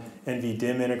around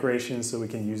NVDIMM integration, so we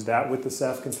can use that with the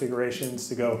Ceph configurations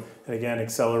to go and again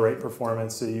accelerate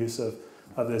performance through the use of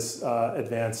this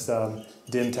advanced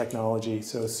DIMM technology.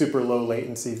 So super low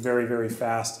latency, very, very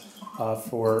fast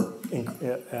and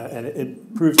it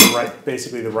improves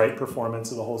basically the right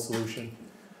performance of the whole solution.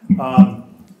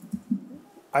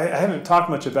 I haven't talked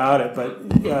much about it,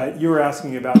 but you were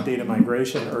asking about data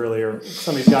migration earlier.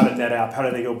 Somebody's got a NetApp, how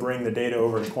do they go bring the data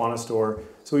over to QuantaStore?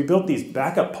 So we built these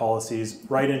backup policies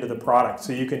right into the product.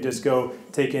 So you can just go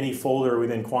take any folder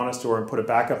within QuantaStore and put a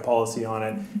backup policy on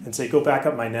it and say, go back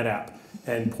up my NetApp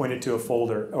and point it to a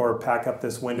folder, or back up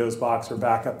this Windows box, or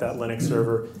back up that Linux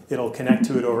server. It'll connect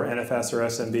to it over NFS or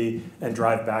SMB and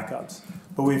drive backups.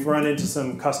 But we've run into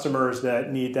some customers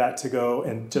that need that to go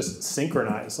and just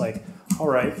synchronize. Like, all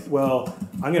right, well,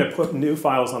 I'm going to put new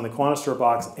files on the QuantaStore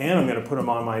box, and I'm going to put them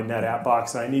on my NetApp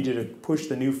box, and I need you to push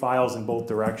the new files in both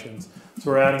directions.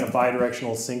 So we're adding a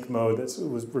bidirectional sync mode that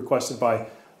was requested by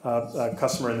a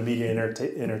customer in the media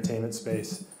entertainment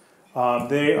space.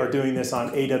 They are doing this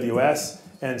on AWS,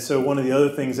 and so one of the other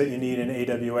things that you need in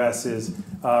AWS is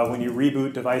when you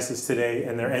reboot devices today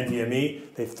and they're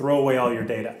NVMe, they throw away all your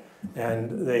data.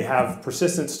 And they have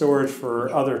persistent storage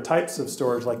for other types of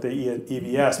storage like the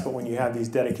EVS, but when you have these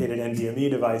dedicated NVMe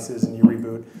devices and you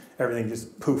reboot, everything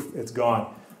just poof, it's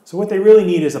gone. So what they really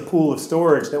need is a pool of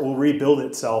storage that will rebuild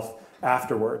itself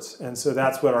afterwards. And so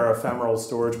that's what our ephemeral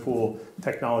storage pool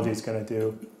technology is going to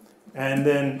do. And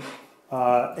then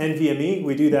NVMe,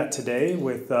 we do that today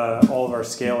with all of our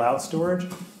scale-out storage.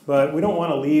 But we don't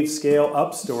want to leave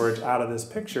scale-up storage out of this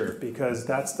picture because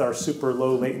that's our super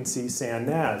low latency SAN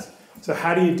NAS. So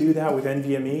how do you do that with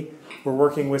NVMe? We're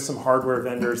working with some hardware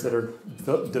vendors that are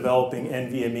developing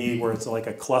NVMe where it's like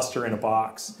a cluster in a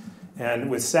box.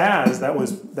 And with SAS,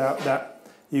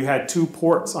 you had 2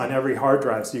 ports on every hard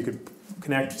drive, so you could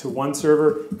connect to one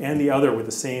server and the other with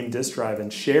the same disk drive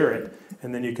and share it,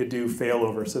 and then you could do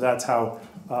failover. So that's how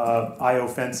I/O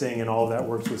fencing and all of that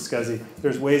works with SCSI.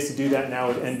 There's ways to do that now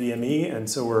with NVMe, and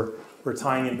so we're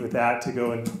tying in with that to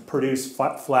go and produce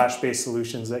flash-based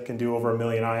solutions that can do over 1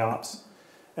 million IOPS.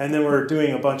 And then we're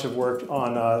doing a bunch of work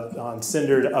on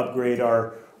Cinder to upgrade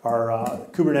our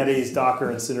Kubernetes, Docker,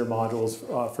 and Cinder modules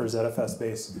for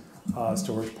ZFS-based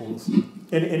storage pools.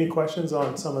 Any questions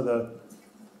on some of the?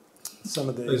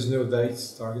 There's no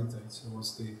dates, target dates. So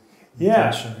what's the?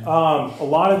 Yeah, a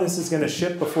lot of this is going to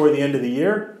ship before the end of the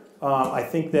year. I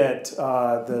think that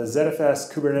the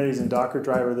ZFS, Kubernetes, and Docker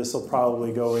driver, this will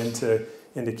probably go into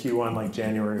Q1 like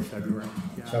January or February.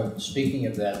 Yeah. So speaking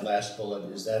of that last bullet,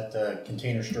 is that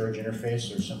container storage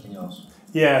interface or something else?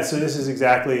 Yeah, so this is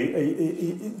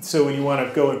exactly, so when you want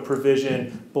to go and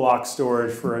provision block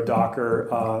storage for a Docker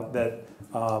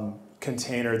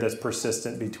container that's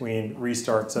persistent between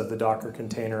restarts of the Docker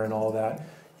container and all that.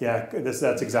 Yeah,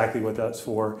 that's exactly what that's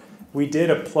for. We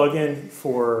did a plugin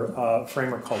for a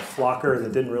framework called Flocker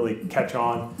that didn't really catch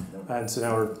on, and so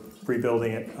now we're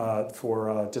rebuilding it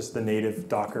for just the native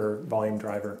Docker volume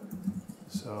driver.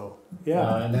 So,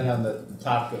 yeah. And then on the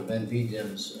topic of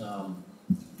NVDIMMs,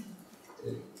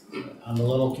 I'm a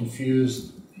little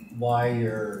confused why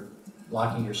you're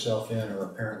locking yourself in, or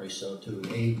apparently so, to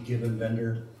a given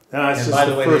vendor. And by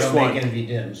the way, they don't make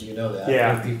NVDIMMs, you know that.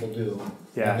 Yeah. Other people do.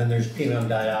 Yeah. And then there's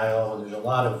PMM.io, and there's a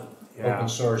lot of open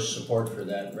source support for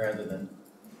that, rather than,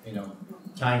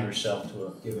 tying yourself to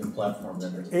a given platform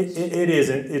vendor. It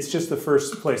isn't. It's just the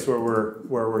first place where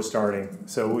we're starting.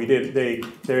 So we did.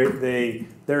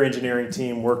 Their engineering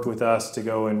team worked with us to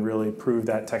go and really prove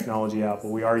that technology out. But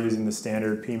we are using the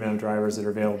standard PMM drivers that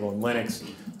are available in Linux.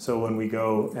 So when we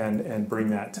go and bring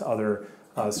that to other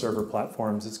server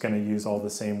platforms, it's going to use all the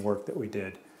same work that we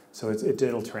did. So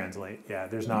it'll translate. Yeah,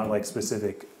 there's not like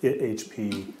specific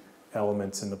HP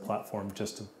elements in the platform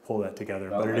just to pull that together.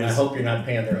 Well, but it is. I hope you're not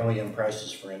paying their OEM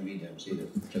prices for NVDIMMs either.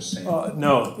 Just saying.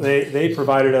 No, they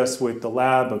provided us with the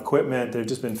lab equipment. They've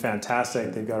just been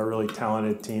fantastic. They've got a really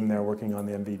talented team there working on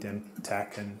the NVDIMM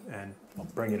tech and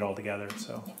bring it all together.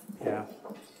 So yeah,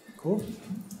 cool.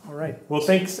 All right. Well,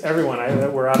 thanks everyone.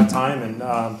 We're out of time,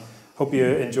 and hope you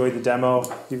enjoyed the demo.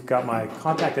 You've got my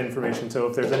contact information, so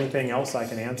if there's anything else I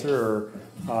can answer,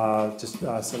 or just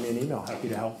send me an email. Happy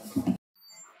to help.